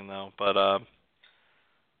political thing, though. But,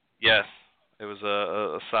 yes, it was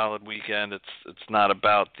a solid weekend. It's not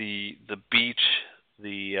about the beach,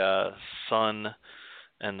 the sun,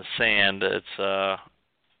 and the sand. It's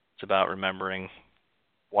about remembering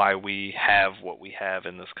why we have what we have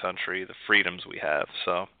in this country, the freedoms we have.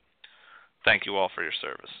 So thank you all for your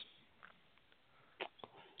service.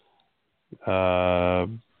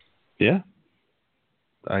 Yeah,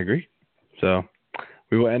 I agree. So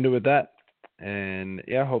we will end it with that. And,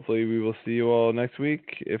 yeah, hopefully we will see you all next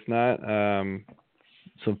week. If not,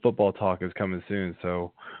 some football talk is coming soon.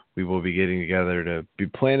 So we will be getting together to be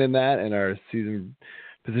planning that, and our season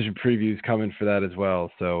position previews coming for that as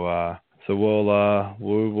well. So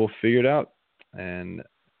we'll figure it out and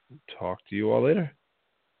talk to you all later.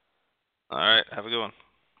 All right. Have a good one.